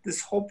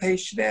this whole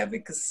patient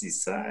advocacy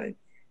side.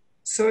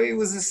 So it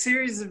was a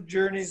series of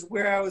journeys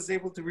where I was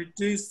able to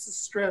reduce the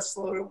stress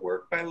load at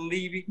work by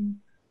leaving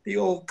the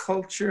old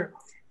culture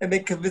and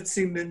then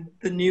convincing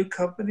the new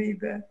company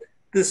that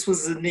this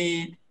was a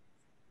need.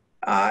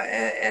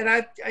 And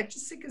I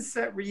just think it's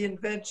that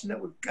reinvention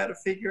that we've got to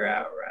figure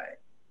out, right?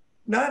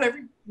 Not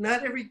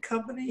every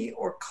company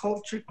or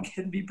culture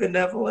can be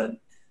benevolent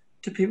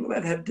to people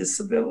that have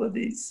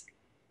disabilities.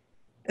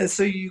 And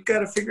so you've got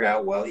to figure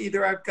out, well,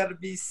 either I've got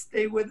to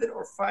stay with it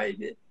or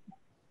fight it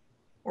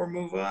or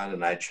move on.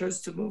 And I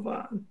chose to move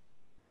on.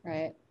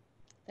 Right.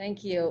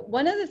 Thank you.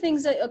 One of the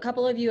things that a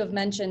couple of you have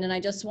mentioned, and I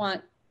just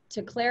want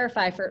to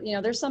clarify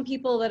there's some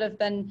people that have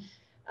been,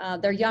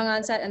 they're young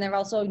onset and they're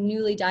also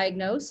newly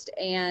diagnosed,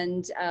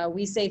 and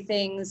we say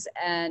things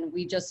and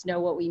we just know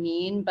what we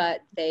mean,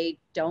 but they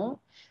don't.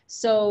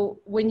 So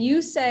when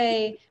you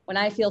say, when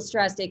I feel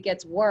stressed, it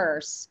gets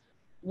worse,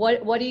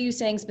 what are you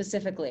saying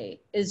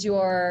specifically? Is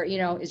your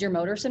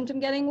motor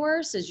symptom getting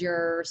worse? Is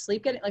your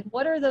sleep getting,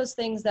 what are those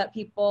things that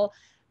people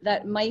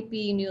that might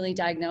be newly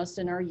diagnosed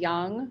and are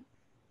young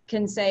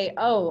can say,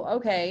 oh,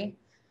 okay,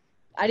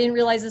 I didn't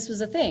realize this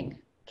was a thing?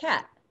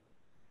 Kat.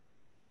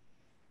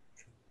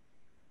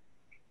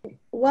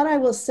 What I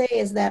will say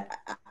is that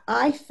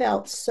I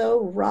felt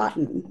so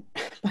rotten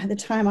by the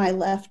time I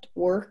left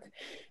work.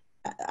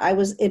 I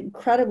was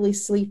incredibly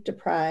sleep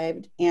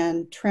deprived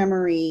and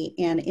tremory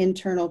and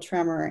internal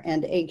tremor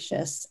and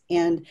anxious.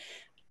 And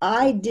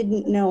I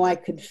didn't know I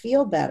could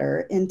feel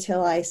better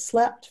until I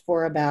slept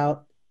for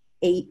about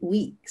 8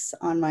 weeks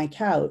on my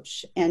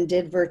couch and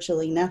did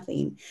virtually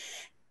nothing.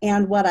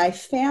 And what I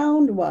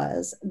found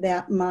was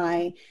that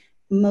my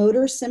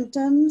motor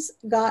symptoms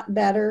got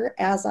better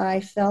as I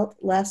felt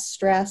less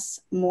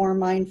stress, more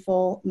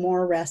mindful,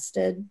 more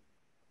rested.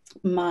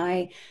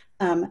 My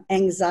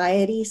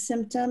anxiety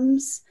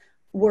symptoms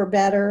were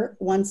better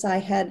once I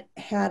had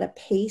a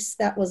pace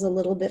that was a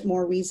little bit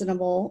more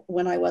reasonable,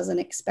 when I wasn't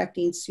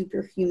expecting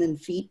superhuman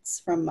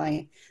feats from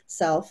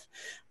myself.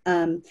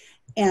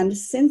 And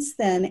since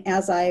then,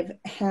 as I've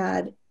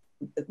had,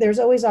 there's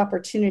always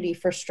opportunity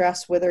for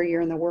stress, whether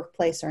you're in the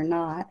workplace or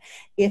not.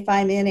 If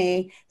I'm in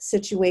a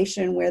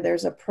situation where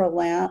there's a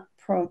prolonged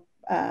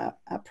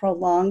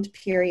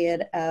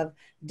period of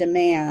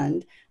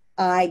demand,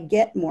 I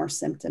get more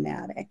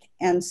symptomatic.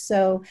 And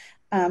so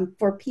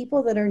for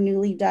people that are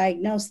newly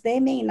diagnosed,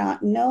 they may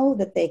not know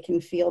that they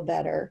can feel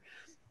better,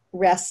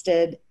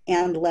 rested,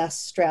 and less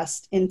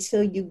stressed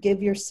until you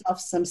give yourself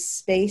some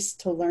space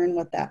to learn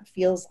what that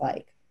feels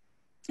like.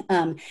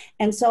 And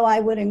so I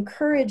would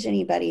encourage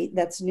anybody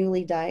that's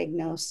newly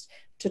diagnosed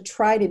to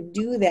try to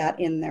do that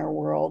in their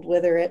world,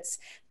 whether it's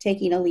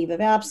taking a leave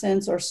of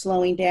absence or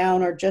slowing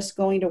down or just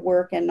going to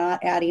work and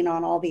not adding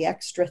on all the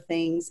extra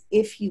things,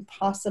 if you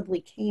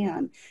possibly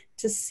can,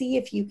 to see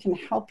if you can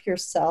help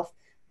yourself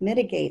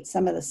mitigate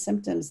some of the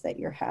symptoms that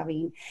you're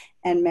having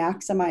and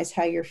maximize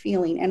how you're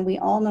feeling. And we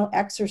all know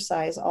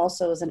exercise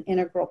also is an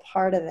integral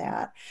part of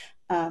that.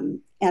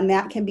 And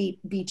that can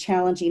be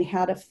challenging,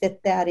 how to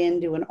fit that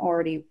into an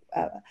already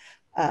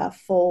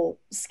full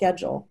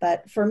schedule.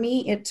 But for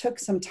me, it took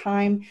some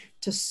time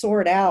to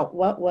sort out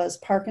what was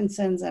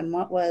Parkinson's and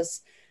what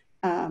was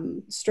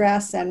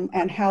stress,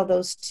 and how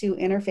those two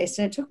interfaced.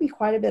 And it took me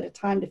quite a bit of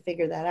time to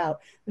figure that out.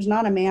 There's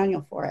not a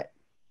manual for it.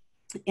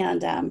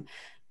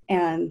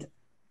 And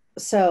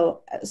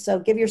so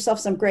give yourself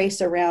some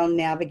grace around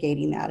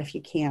navigating that if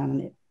you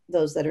can,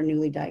 those that are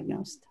newly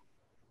diagnosed.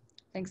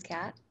 Thanks,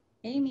 Kat.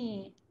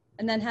 Amy,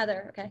 and then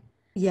Heather. Okay.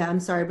 Yeah, I'm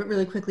sorry, but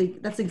really quickly,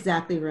 that's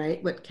exactly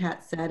right what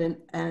Kat said.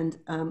 And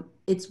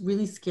it's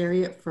really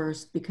scary at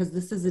first because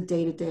this is a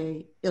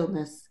day-to-day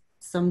illness.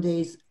 Some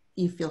days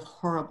you feel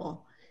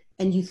horrible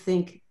and you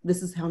think,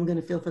 this is how I'm going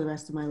to feel for the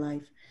rest of my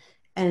life.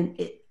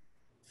 And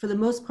for the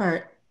most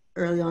part,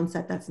 early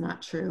onset, that's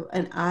not true.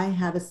 And I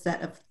have a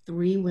set of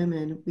 3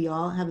 women. We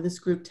all have this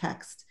group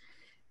text.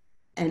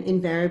 And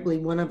invariably,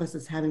 one of us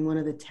is having one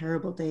of the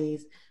terrible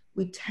days.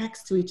 We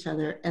text to each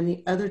other and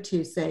the other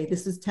 2 say,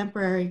 this is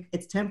temporary,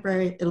 it's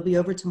temporary, it'll be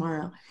over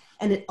tomorrow.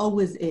 And it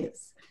always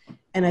is.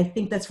 And I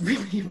think that's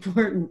really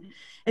important.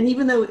 And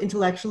even though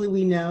intellectually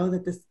we know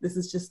that this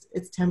is just,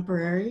 it's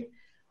temporary,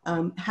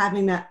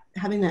 having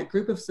that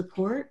group of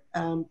support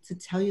to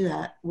tell you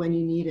that when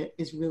you need it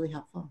is really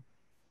helpful.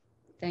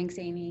 Thanks,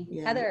 Amy.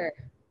 Yeah. Heather.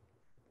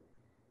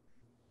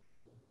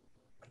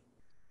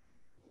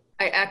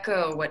 I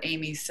echo what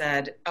Amy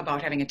said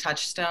about having a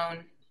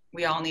touchstone.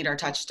 We all need our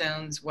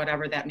touchstones,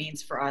 whatever that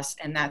means for us.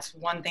 And that's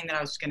one thing that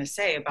I was going to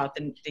say about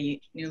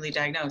the newly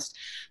diagnosed.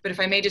 But if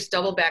I may just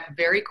double back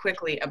very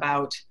quickly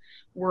about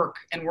work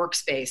and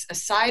workspace,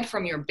 aside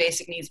from your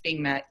basic needs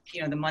being met,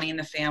 the money in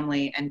the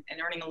family and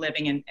earning a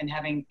living and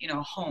having,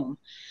 a home,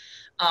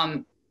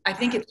 I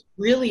think it's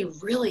really,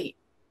 really,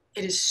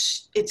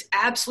 it's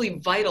absolutely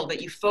vital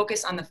that you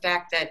focus on the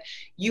fact that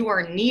you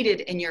are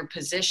needed in your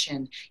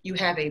position. You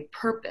have a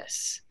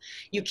purpose.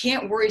 You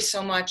can't worry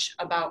so much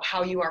about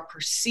how you are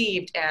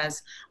perceived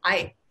as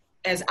I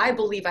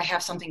believe I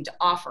have something to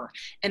offer.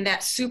 And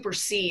that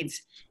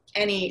supersedes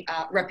any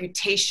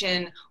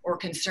reputation or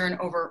concern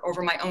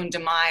over my own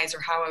demise or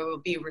how I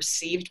will be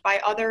received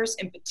by others,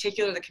 in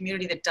particular the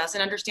community that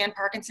doesn't understand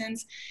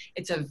Parkinson's.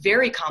 It's a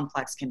very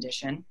complex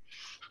condition.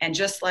 And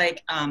just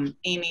like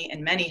Amy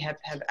and many have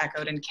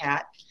echoed, and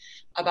Kat,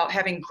 about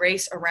having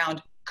grace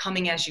around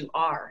coming as you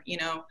are.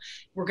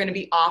 We're going to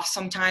be off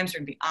sometimes, we're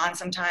going to be on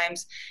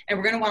sometimes, and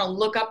we're going to want to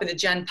look up at the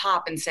Gen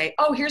Pop and say,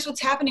 oh, here's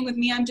what's happening with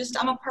me. I'm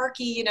a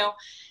Parky,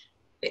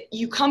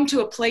 You come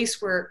to a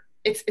place where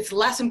it's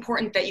less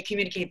important that you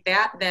communicate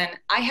that than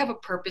I have a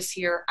purpose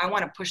here. I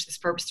want to push this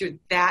purpose through.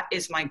 That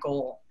is my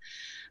goal.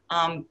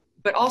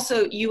 But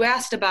also you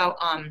asked about,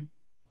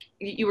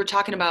 you were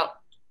talking about,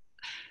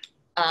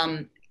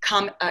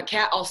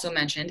 Kat also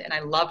mentioned, and I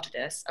loved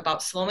this,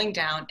 about slowing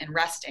down and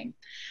resting.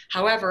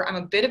 However, I'm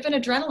a bit of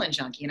an adrenaline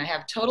junkie and I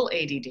have total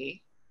ADD,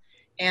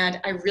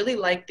 and I really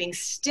like being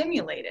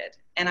stimulated.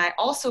 And I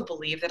also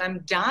believe that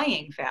I'm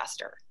dying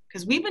faster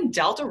because we've been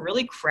dealt a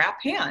really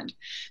crap hand.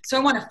 So I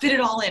want to fit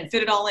it all in,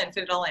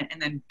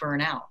 and then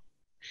burn out.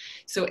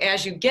 So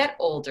as you get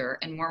older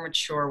and more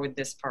mature with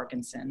this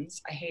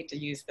Parkinson's, I hate to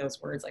use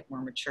those words like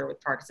more mature with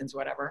Parkinson's,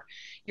 whatever,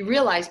 you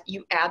realize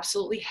you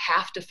absolutely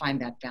have to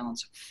find that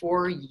balance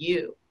for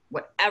you,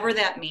 whatever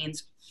that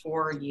means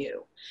for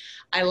you.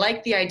 I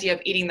like the idea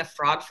of eating the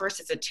frog first.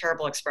 It's a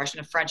terrible expression,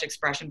 a French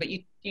expression, but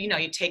you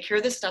take care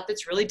of the stuff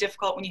that's really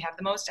difficult when you have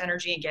the most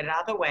energy and get it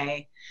out of the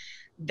way.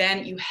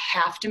 Then you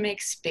have to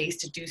make space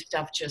to do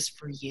stuff just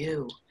for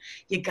you.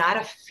 You got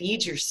to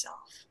feed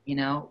yourself,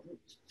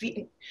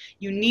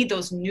 You need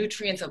those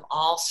nutrients of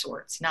all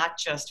sorts, not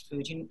just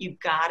food. You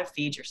got to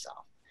feed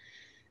yourself.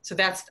 So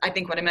that's, I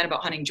think, what I meant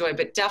about hunting joy,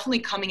 but definitely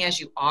coming as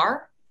you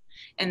are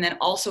And then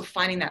also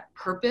finding that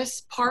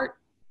purpose part,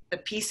 the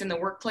peace in the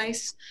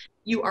workplace.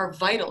 You are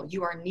vital,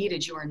 you are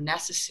needed, you are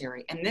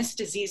necessary. And this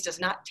disease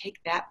does not take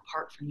that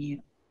part from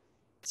you.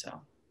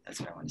 So that's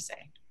what I want to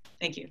say.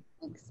 Thank you.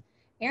 Thanks.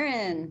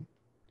 Erin.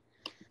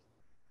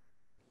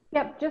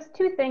 Yep, just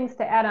two things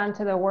to add on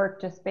to the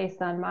work just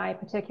based on my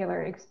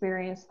particular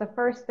experience. The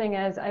first thing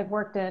is I've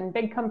worked in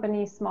big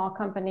companies, small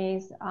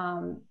companies.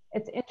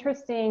 It's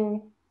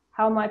interesting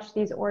how much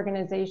these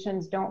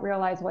organizations don't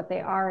realize what they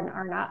are and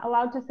are not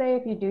allowed to say.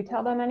 If you do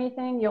tell them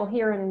anything, you'll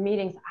hear in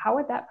meetings, how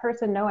would that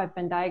person know I've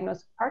been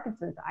diagnosed with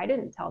Parkinson's? I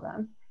didn't tell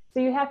them. So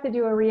you have to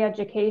do a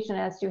re-education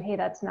as to, hey,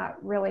 that's not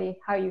really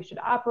how you should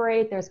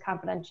operate. There's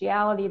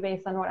confidentiality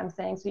based on what I'm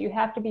saying. So you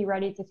have to be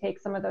ready to take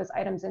some of those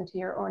items into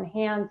your own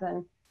hands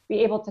and be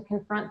able to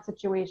confront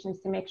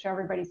situations to make sure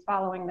everybody's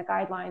following the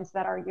guidelines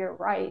that are your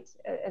right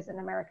as an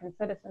American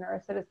citizen or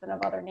a citizen of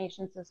other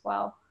nations as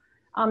well.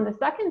 The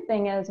second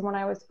thing is when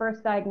I was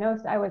first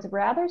diagnosed, I was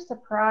rather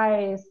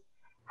surprised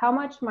how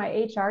much my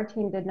HR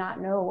team did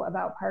not know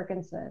about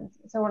Parkinson's.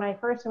 So when I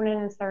first went in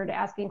and started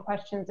asking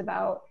questions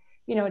about,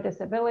 you know,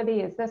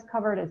 disability, is this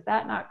covered, is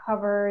that not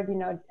covered? You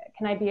know,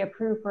 can I be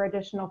approved for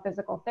additional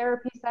physical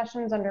therapy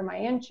sessions under my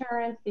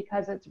insurance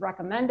because it's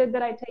recommended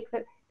that I take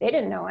that? They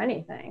didn't know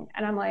anything.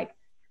 And I'm like,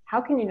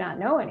 how can you not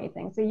know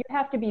anything? So you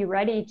have to be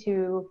ready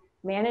to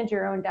manage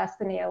your own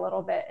destiny a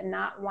little bit and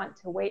not want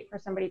to wait for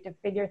somebody to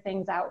figure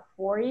things out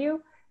for you,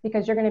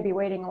 because you're going to be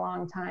waiting a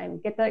long time.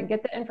 Get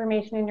the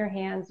information in your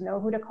hands, know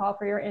who to call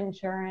for your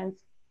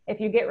insurance. If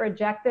you get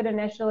rejected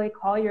initially,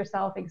 call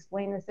yourself,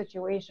 explain the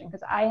situation,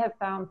 because I have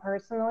found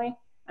personally,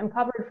 I'm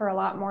covered for a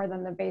lot more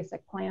than the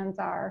basic plans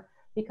are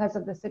because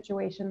of the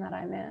situation that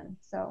I'm in.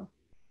 So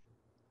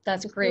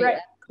that's great.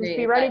 Just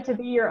be ready to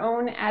be your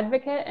own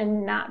advocate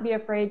and not be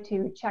afraid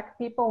to check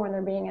people when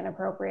they're being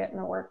inappropriate in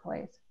the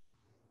workplace.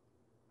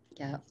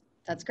 Yeah,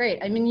 that's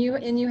great. I mean,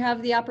 you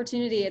have the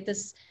opportunity at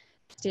this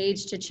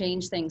stage to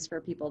change things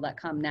for people that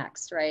come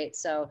next, right?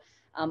 So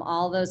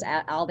all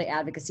the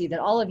advocacy that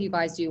all of you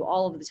guys do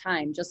all of the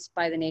time, just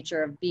by the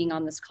nature of being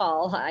on this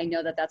call, I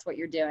know that that's what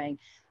you're doing.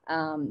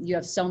 You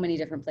have so many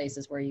different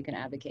places where you can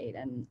advocate,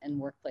 and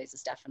workplace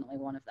is definitely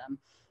one of them.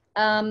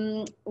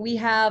 We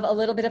have a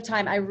little bit of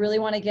time. I really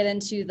want to get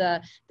into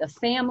the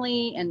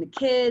family and the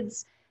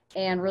kids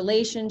and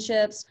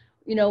relationships.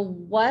 You know,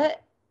 what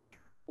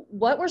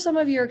were some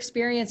of your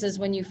experiences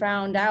when you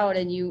found out,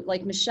 and you,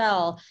 like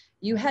Michelle,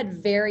 you had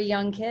very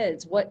young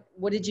kids. What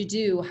did you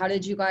do? How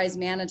did you guys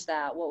manage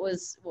that? What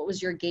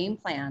was your game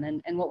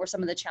plan, and what were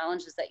some of the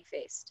challenges that you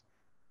faced?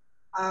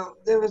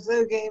 There was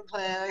no game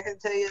plan, I can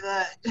tell you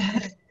that.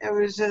 It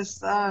was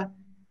just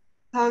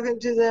talking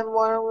to them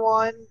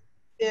one-on-one,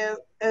 you know,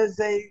 as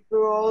they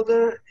grew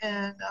older,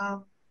 and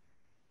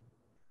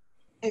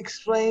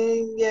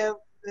explaining, you know,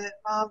 that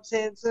mom's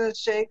hand's gonna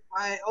shake.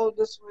 My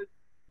oldest would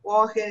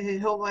walk in, he'd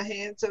hold my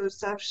hand so it would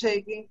stop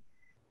shaking.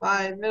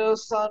 My middle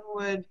son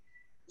would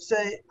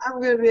say,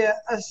 I'm going to be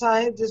a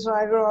scientist when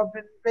I grow up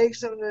and make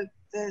something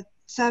that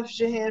stops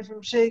your hand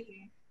from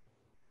shaking.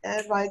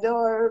 And my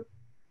daughter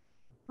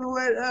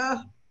would,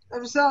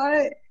 I'm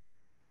sorry,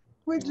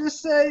 would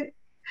just say,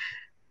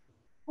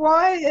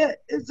 why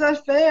is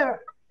that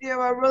fair? You know,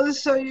 my brother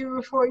saw you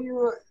before you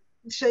were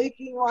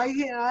shaking. Why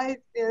can't I,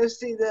 you know,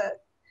 see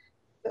that?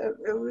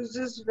 It was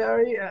just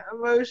very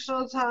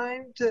emotional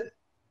time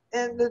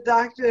and the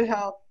doctor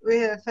helped. We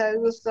had a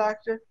fabulous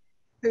doctor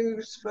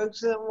who spoke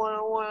to them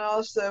one-on-one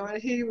also,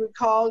 and he would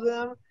call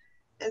them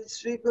and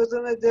speak with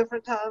them at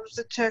different times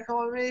to check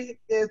on me,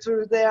 you know,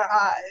 through their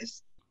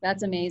eyes.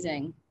 That's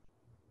amazing.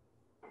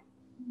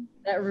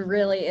 That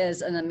really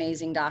is an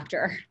amazing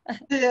doctor.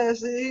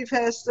 Yes, he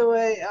passed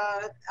away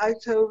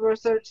October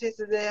 13th,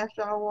 the day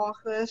after our walk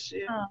last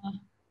year. Oh.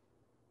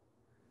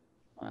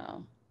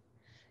 Wow.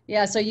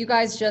 Yeah, so you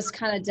guys just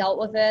kind of dealt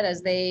with it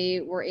as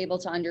they were able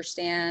to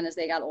understand as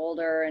they got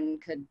older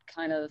and could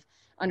kind of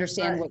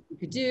understand what you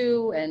could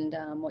do and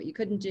what you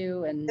couldn't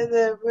do. And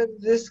then when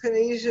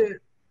dyskinesia,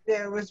 you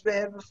know, was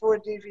bad before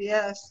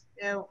DPS,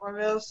 you know, my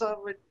middle son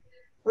would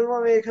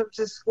want me to come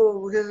to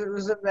school because it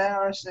was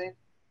embarrassing.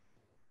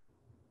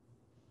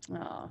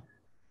 Oh,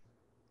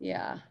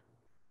 yeah.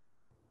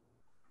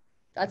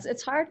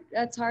 It's hard.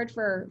 That's hard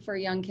for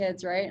young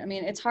kids, right? I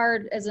mean, it's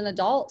hard as an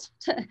adult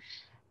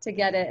to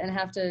get it and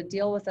have to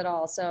deal with it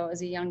all. So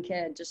as a young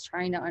kid, just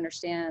trying to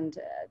understand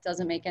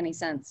doesn't make any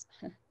sense.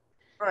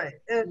 Right.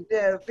 And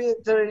being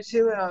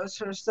 32 when I was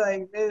first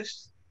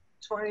diagnosed,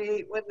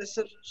 28 when the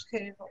symptoms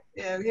came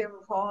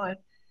upon,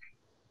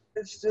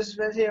 it's just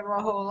been here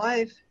my whole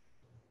life.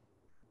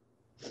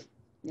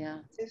 Yeah.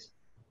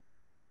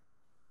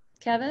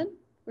 Kevin,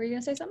 were you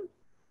gonna say something?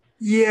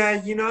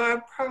 Yeah, you know,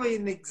 I'm probably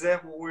an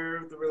example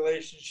where the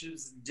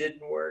relationships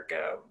didn't work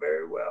out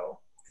very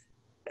well.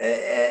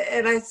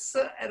 And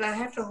I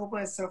have to hold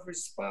myself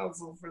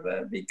responsible for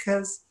that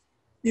because,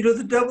 you know,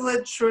 the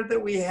double-edged sword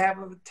that we have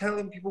of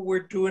telling people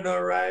we're doing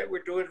all right,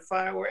 we're doing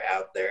fine, we're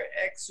out there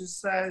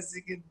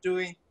exercising and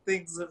doing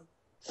things of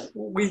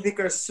what we think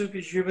are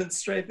superhuman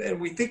strength, and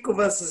we think of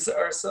ourselves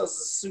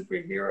as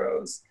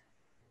superheroes.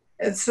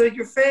 And so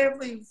your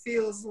family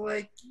feels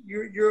like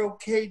you're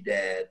okay,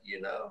 Dad,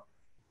 you know.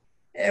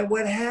 And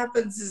what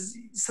happens is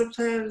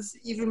sometimes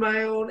even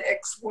my own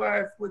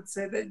ex-wife would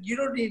say that you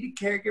don't need a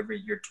caregiver,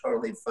 you're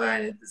totally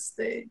fine at this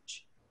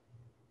stage.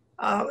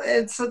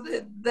 And so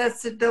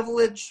that's the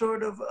double-edged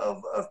sword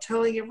of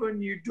telling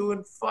everyone you're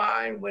doing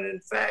fine when in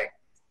fact,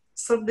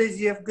 some days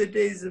you have good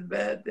days and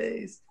bad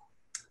days.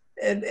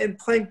 And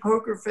playing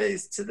poker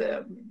face to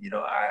them, you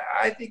know,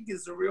 I think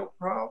is a real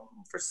problem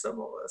for some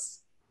of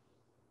us.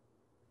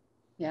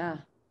 Yeah.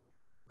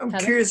 I'm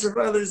Heather? curious if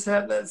others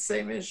have that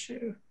same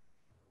issue.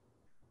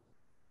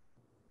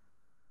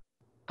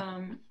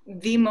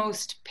 The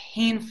most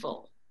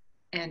painful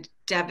and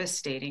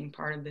devastating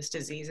part of this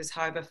disease is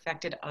how I've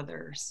affected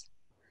others.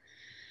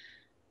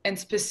 And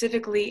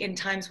specifically in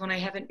times when I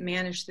haven't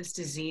managed this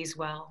disease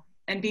well.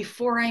 And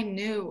before I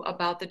knew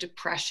about the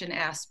depression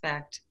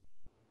aspect,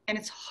 and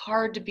it's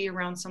hard to be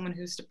around someone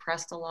who's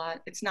depressed a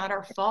lot. It's not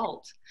our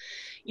fault.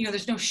 You know,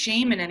 there's no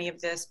shame in any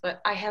of this,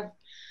 but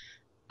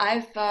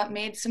I've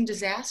made some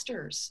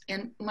disasters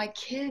and my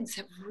kids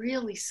have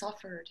really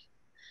suffered.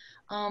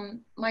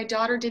 My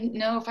daughter didn't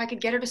know if I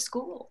could get her to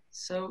school.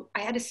 So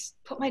I had to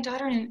put my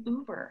daughter in an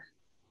Uber,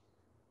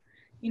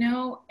 you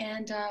know,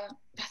 and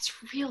that's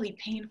really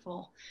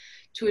painful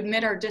to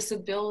admit our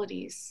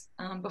disabilities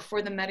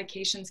before the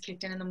medications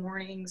kicked in the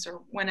mornings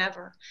or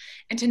whenever.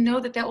 And to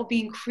know that that will be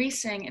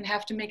increasing and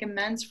have to make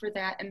amends for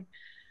that. And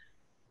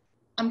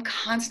I'm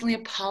constantly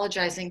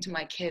apologizing to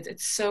my kids.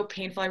 It's so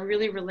painful. I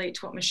really relate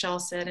to what Michelle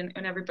said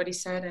and everybody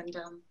said. And,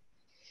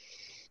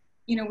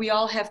 you know, we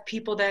all have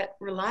people that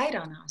relied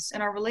on us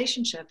and our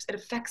relationships. It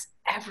affects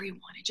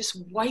everyone. It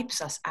just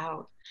wipes us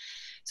out.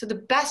 So the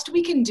best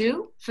we can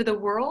do for the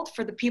world,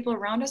 for the people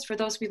around us, for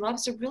those we love,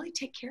 is to really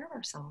take care of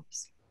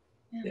ourselves.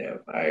 Yeah,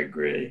 I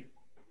agree.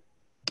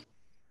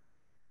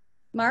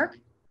 Mark?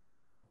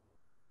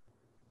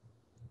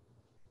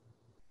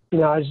 You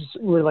know, I was just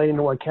relating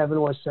to what Kevin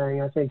was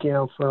saying. I think, you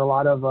know, for a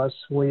lot of us,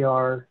 we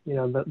are, you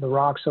know, the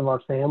rocks of our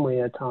family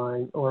at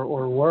times,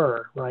 or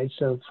were, right?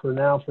 So for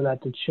that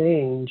to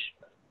change,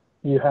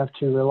 you have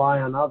to rely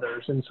on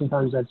others, and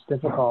sometimes that's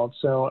difficult.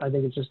 So I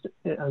think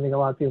I think a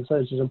lot of people say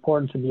it's just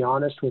important to be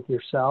honest with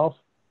yourself,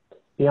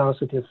 be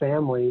honest with your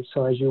family.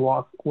 So as you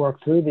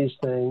work through these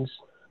things,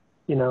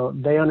 you know,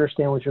 they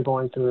understand what you're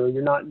going through.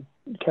 You're not,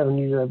 Kevin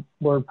used the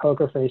word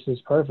poker face is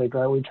perfect,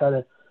 right? We try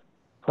to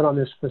put on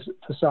this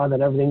facade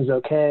that everything's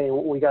okay and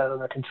we got it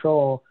under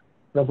control.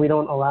 But if we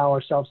don't allow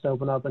ourselves to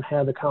open up and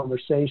have the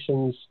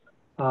conversations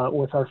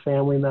with our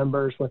family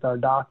members, with our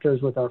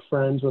doctors, with our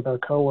friends, with our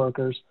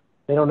coworkers,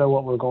 they don't know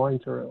what we're going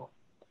through.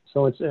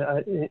 So it's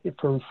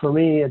for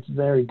me, it's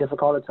very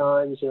difficult at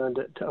times, you know,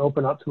 to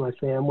open up to my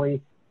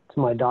family, to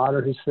my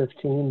daughter who's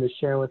 15, to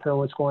share with her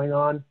what's going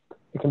on.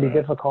 It can be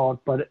difficult,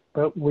 but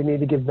we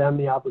need to give them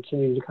the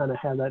opportunity to kind of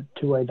have that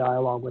two-way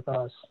dialogue with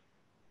us.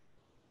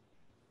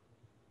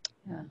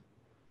 Yeah.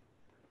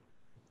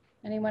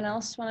 Anyone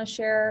else want to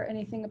share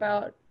anything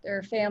about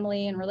their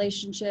family and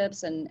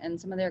relationships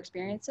and some of their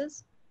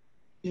experiences?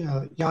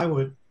 Yeah, I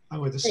would.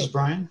 This is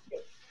Brian.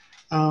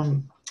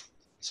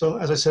 So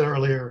as I said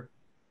earlier,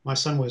 my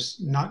son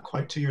was not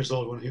quite 2 years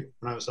old when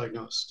I was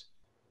diagnosed.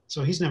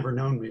 So he's never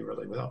known me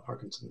really without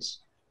Parkinson's.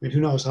 I mean,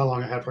 who knows how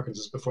long I had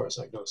Parkinson's before I was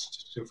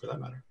diagnosed, too, for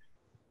that matter.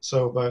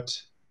 So, but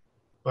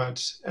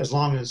as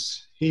long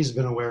as he's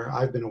been aware,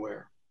 I've been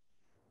aware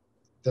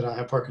that I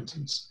have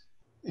Parkinson's.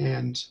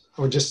 And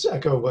I would just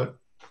echo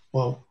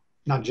well,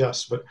 not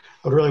just, but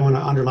I would really want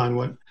to underline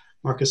what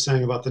Mark is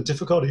saying about the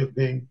difficulty of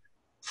being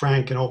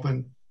frank and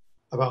open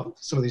about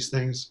some of these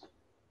things.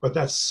 But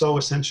that's so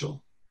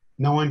essential.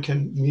 No one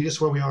can meet us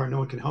where we are. No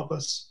one can help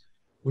us.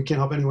 We can't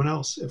help anyone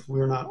else if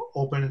we're not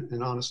open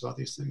and honest about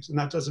these things. And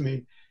that doesn't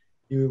mean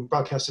you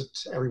broadcast it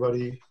to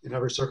everybody in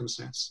every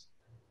circumstance.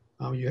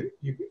 You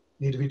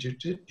need to be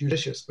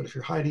judicious, but if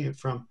you're hiding it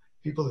from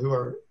people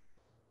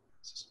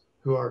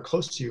who are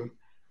close to you,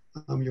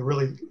 you're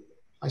really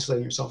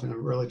isolating yourself in a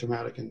really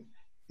dramatic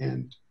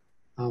and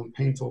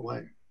painful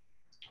way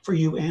for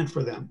you and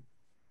for them.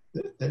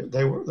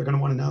 They're going to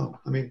want to know.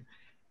 I mean,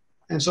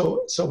 and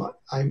so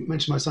I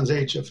mentioned my son's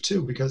age of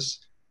 2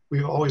 because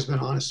we've always been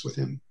honest with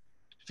him.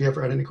 If he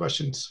ever had any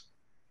questions,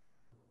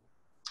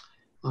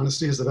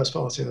 honesty is the best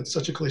policy. That's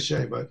such a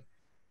cliche, but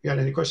if you had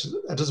any questions,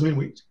 that doesn't mean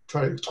we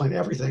try to explain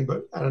everything,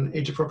 but at an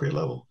age-appropriate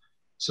level.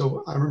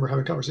 So I remember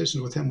having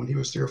conversations with him when he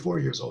was 3 or 4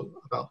 years old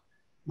about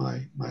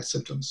my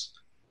symptoms,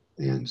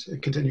 and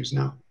it continues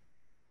now.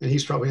 And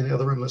he's probably in the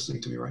other room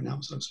listening to me right now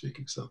as I'm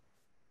speaking. So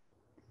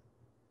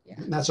yeah,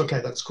 and that's okay.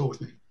 That's cool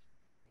with me.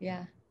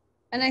 Yeah,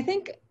 and I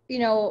think, you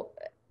know,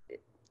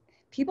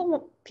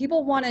 people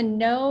want to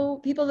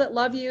know, people that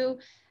love you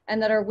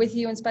and that are with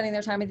you and spending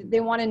their time, they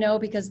want to know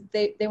because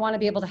they want to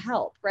be able to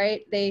help,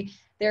 right?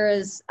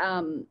 There's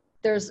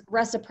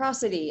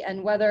reciprocity,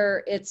 and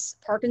whether it's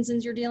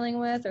Parkinson's you're dealing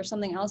with or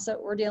something else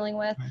that we're dealing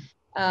with,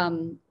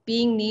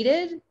 being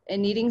needed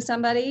and needing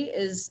somebody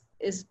is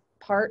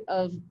part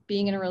of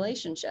being in a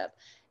relationship.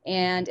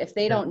 And if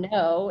they don't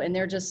know and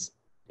they're just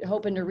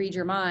hoping to read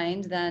your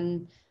mind,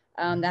 then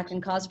that can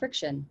cause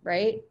friction,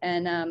 right?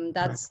 And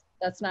that's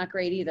not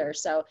great either.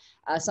 So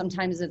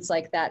sometimes it's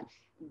like that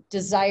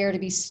desire to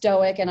be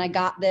stoic and I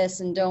got this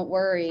and don't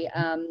worry,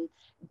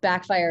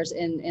 backfires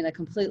in a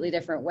completely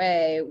different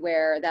way,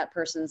 where that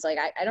person's like,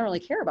 I don't really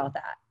care about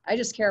that. I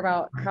just care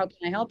about how can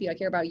I help you? I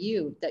care about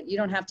you, that you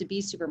don't have to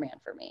be Superman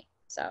for me.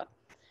 So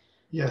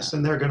yes,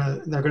 and they're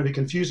gonna be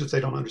confused if they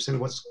don't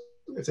understand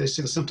if they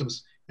see the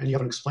symptoms and you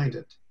haven't explained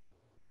it.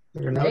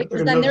 Right?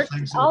 Because then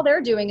all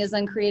they're doing is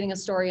then creating a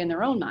story in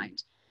their own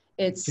mind.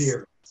 It's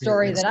fear.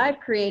 Story that I've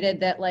created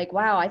that, like,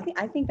 wow, I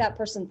think that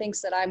person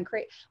thinks that I'm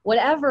crazy,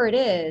 whatever it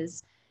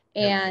is.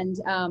 And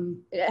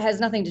it has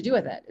nothing to do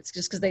with it. It's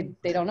just because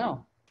they don't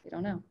know. They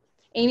don't know.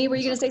 Amy, were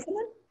you going to say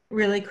something?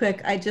 Really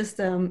quick, I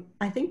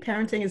think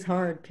parenting is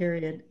hard,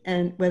 period.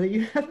 And whether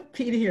you have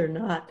PD or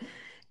not.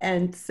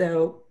 And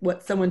so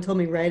what someone told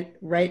me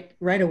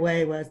right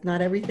away was,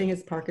 not everything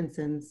is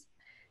Parkinson's.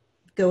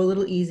 Go a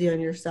little easy on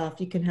yourself.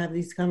 You can have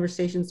these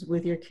conversations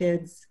with your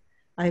kids.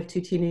 I have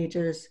 2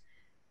 teenagers,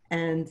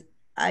 and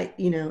I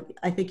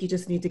think you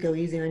just need to go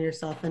easy on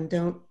yourself and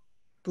don't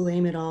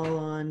blame it all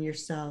on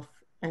yourself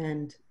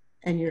and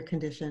your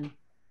condition.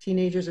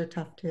 Teenagers are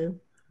tough too.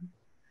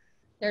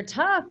 They're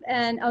tough.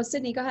 And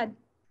Sydney, go ahead.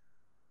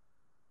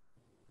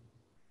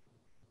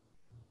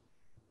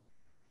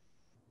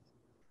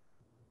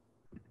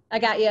 I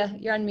got you.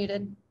 You're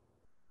unmuted.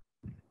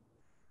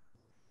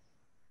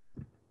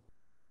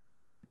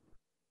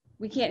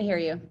 We can't hear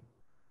you.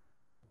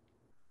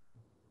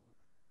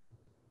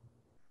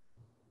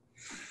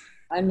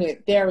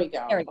 Unmute. There we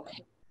go. There we go.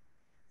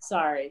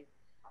 Sorry.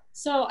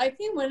 So I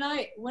think when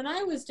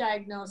I was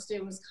diagnosed,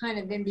 it was kind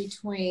of in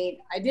between.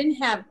 I didn't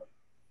have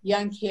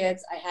young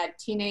kids. I had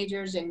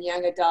teenagers and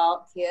young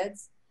adult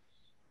kids.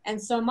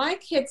 And so my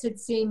kids had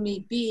seen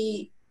me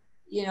be,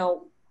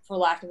 for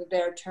lack of a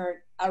better term,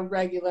 a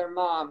regular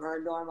mom or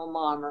a normal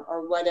mom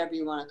or whatever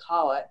you want to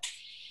call it.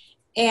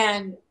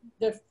 And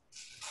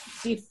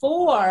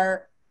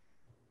before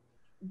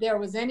there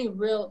was any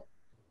real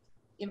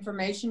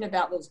information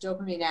about those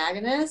dopamine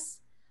agonists,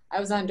 I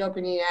was on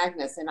dopamine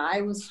agonists and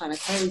I was kind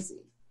of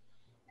crazy.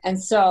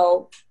 And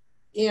so,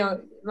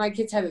 my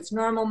kids had this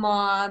normal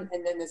mom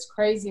and then this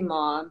crazy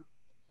mom.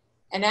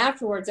 And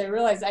afterwards I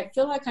realized I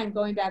feel like I'm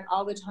going back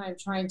all the time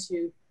trying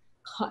to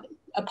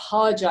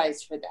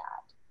apologize for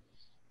that.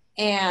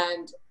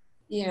 And,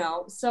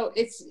 so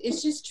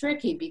it's just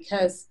tricky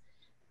because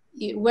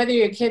whether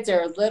your kids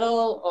are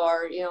little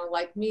or,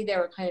 like me, they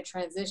were kind of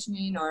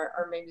transitioning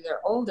or maybe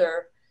they're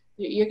older,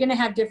 you're going to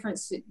have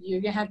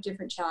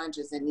different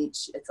challenges in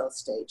each of those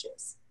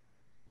stages.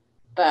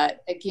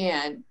 But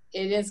again,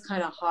 it is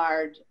kind of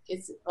hard.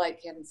 It's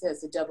like Kevin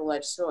says, a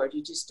double-edged sword.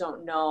 You just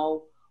don't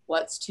know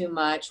what's too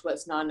much,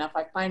 what's not enough.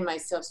 I find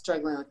myself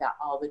struggling with that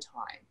all the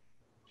time.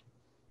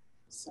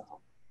 So.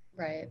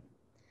 Right.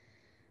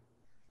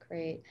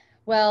 Great.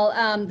 Well,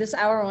 this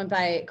hour went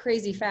by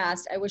crazy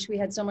fast. I wish we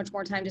had so much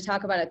more time to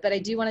talk about it, but I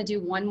do want to do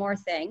one more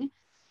thing.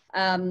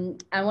 I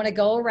want to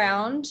go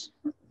around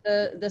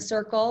the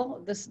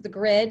circle, the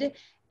grid,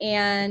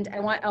 and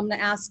I'm going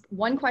to ask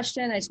one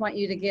question. I just want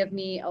you to give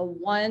me a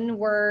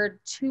 1-word,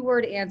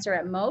 2-word answer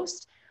at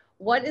most.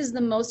 What is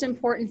the most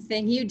important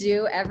thing you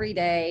do every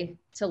day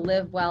to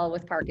live well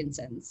with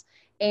Parkinson's?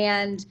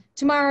 And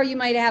tomorrow you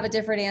might have a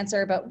different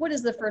answer, but what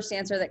is the first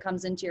answer that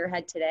comes into your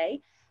head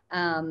today?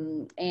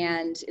 And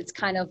it's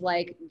kind of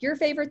like your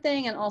favorite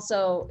thing and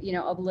also,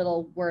 a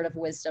little word of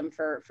wisdom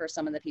for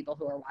some of the people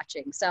who are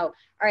watching. So, all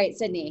right,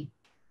 Sydney,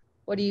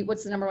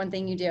 what's the number 1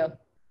 thing you do?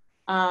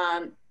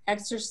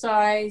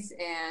 Exercise,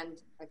 and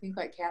I think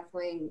like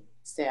Kathleen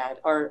said,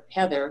 or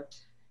Heather,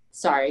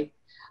 sorry,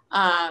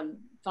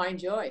 find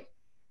joy.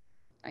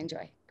 Find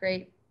joy.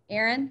 Great.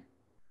 Erin?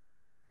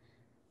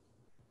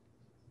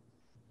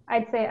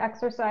 I'd say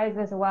exercise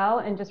as well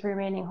and just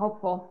remaining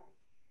hopeful.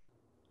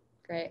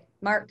 Great.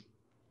 Mark?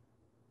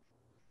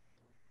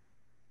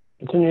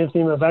 Continue the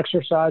theme of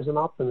exercise and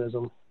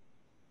optimism.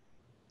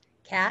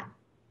 Kat?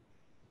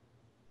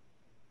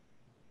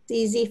 It's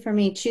easy for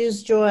me.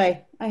 Choose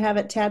joy. I have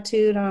it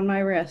tattooed on my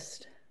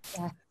wrist.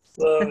 Yeah.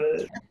 Love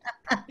it.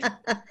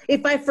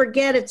 If I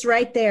forget, it's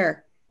right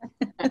there.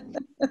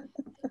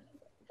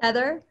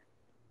 Heather?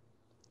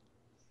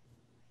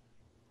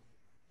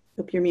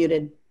 Hope you're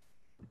muted.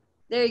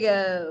 There you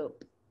go.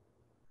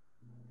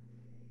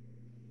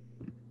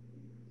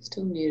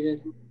 Still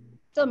muted.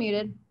 Still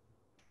muted.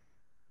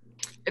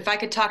 If I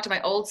could talk to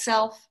my old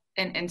self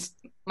and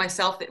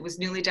myself that was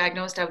newly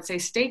diagnosed, I would say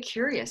stay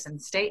curious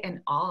and stay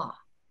in awe.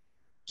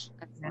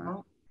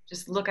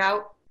 Just look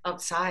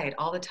outside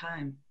all the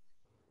time.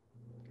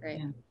 Great.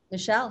 Yeah.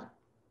 Michelle?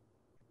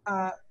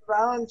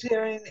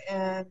 Volunteering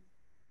and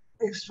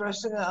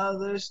expressing to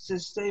others to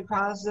stay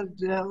positive,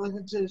 do not look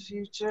into the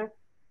future,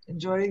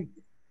 enjoy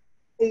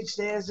each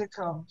day as it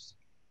comes.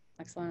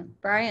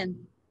 Excellent.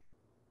 Brian?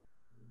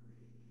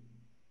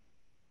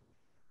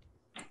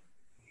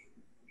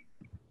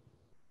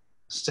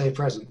 Stay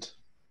present.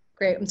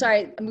 Great. I'm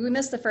sorry. We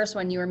missed the first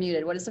one. You were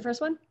muted. What is the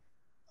first one?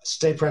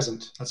 Stay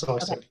present. That's all I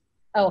said.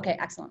 Oh, okay.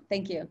 Excellent.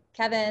 Thank you.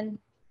 Kevin?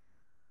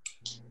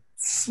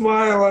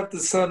 Smile at the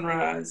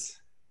sunrise.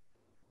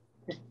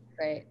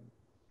 Great.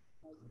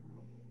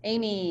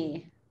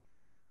 Amy.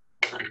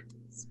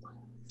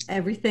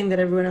 Everything that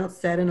everyone else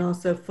said, and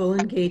also full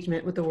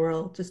engagement with the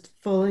world, just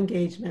full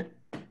engagement.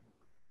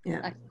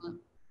 Yeah.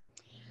 Excellent.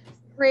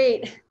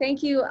 Great.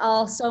 Thank you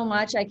all so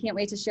much. I can't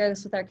wait to share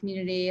this with our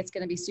community. It's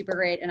going to be super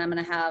great. And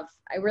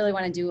I really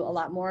want to do a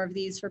lot more of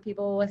these for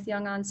people with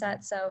young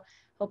onset. So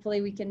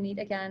hopefully we can meet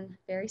again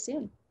very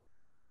soon.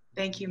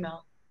 Thank you,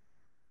 Mel.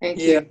 Thank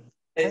you.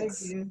 Thanks.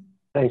 Thank you.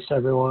 Thanks,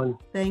 everyone.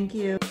 Thank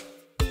you.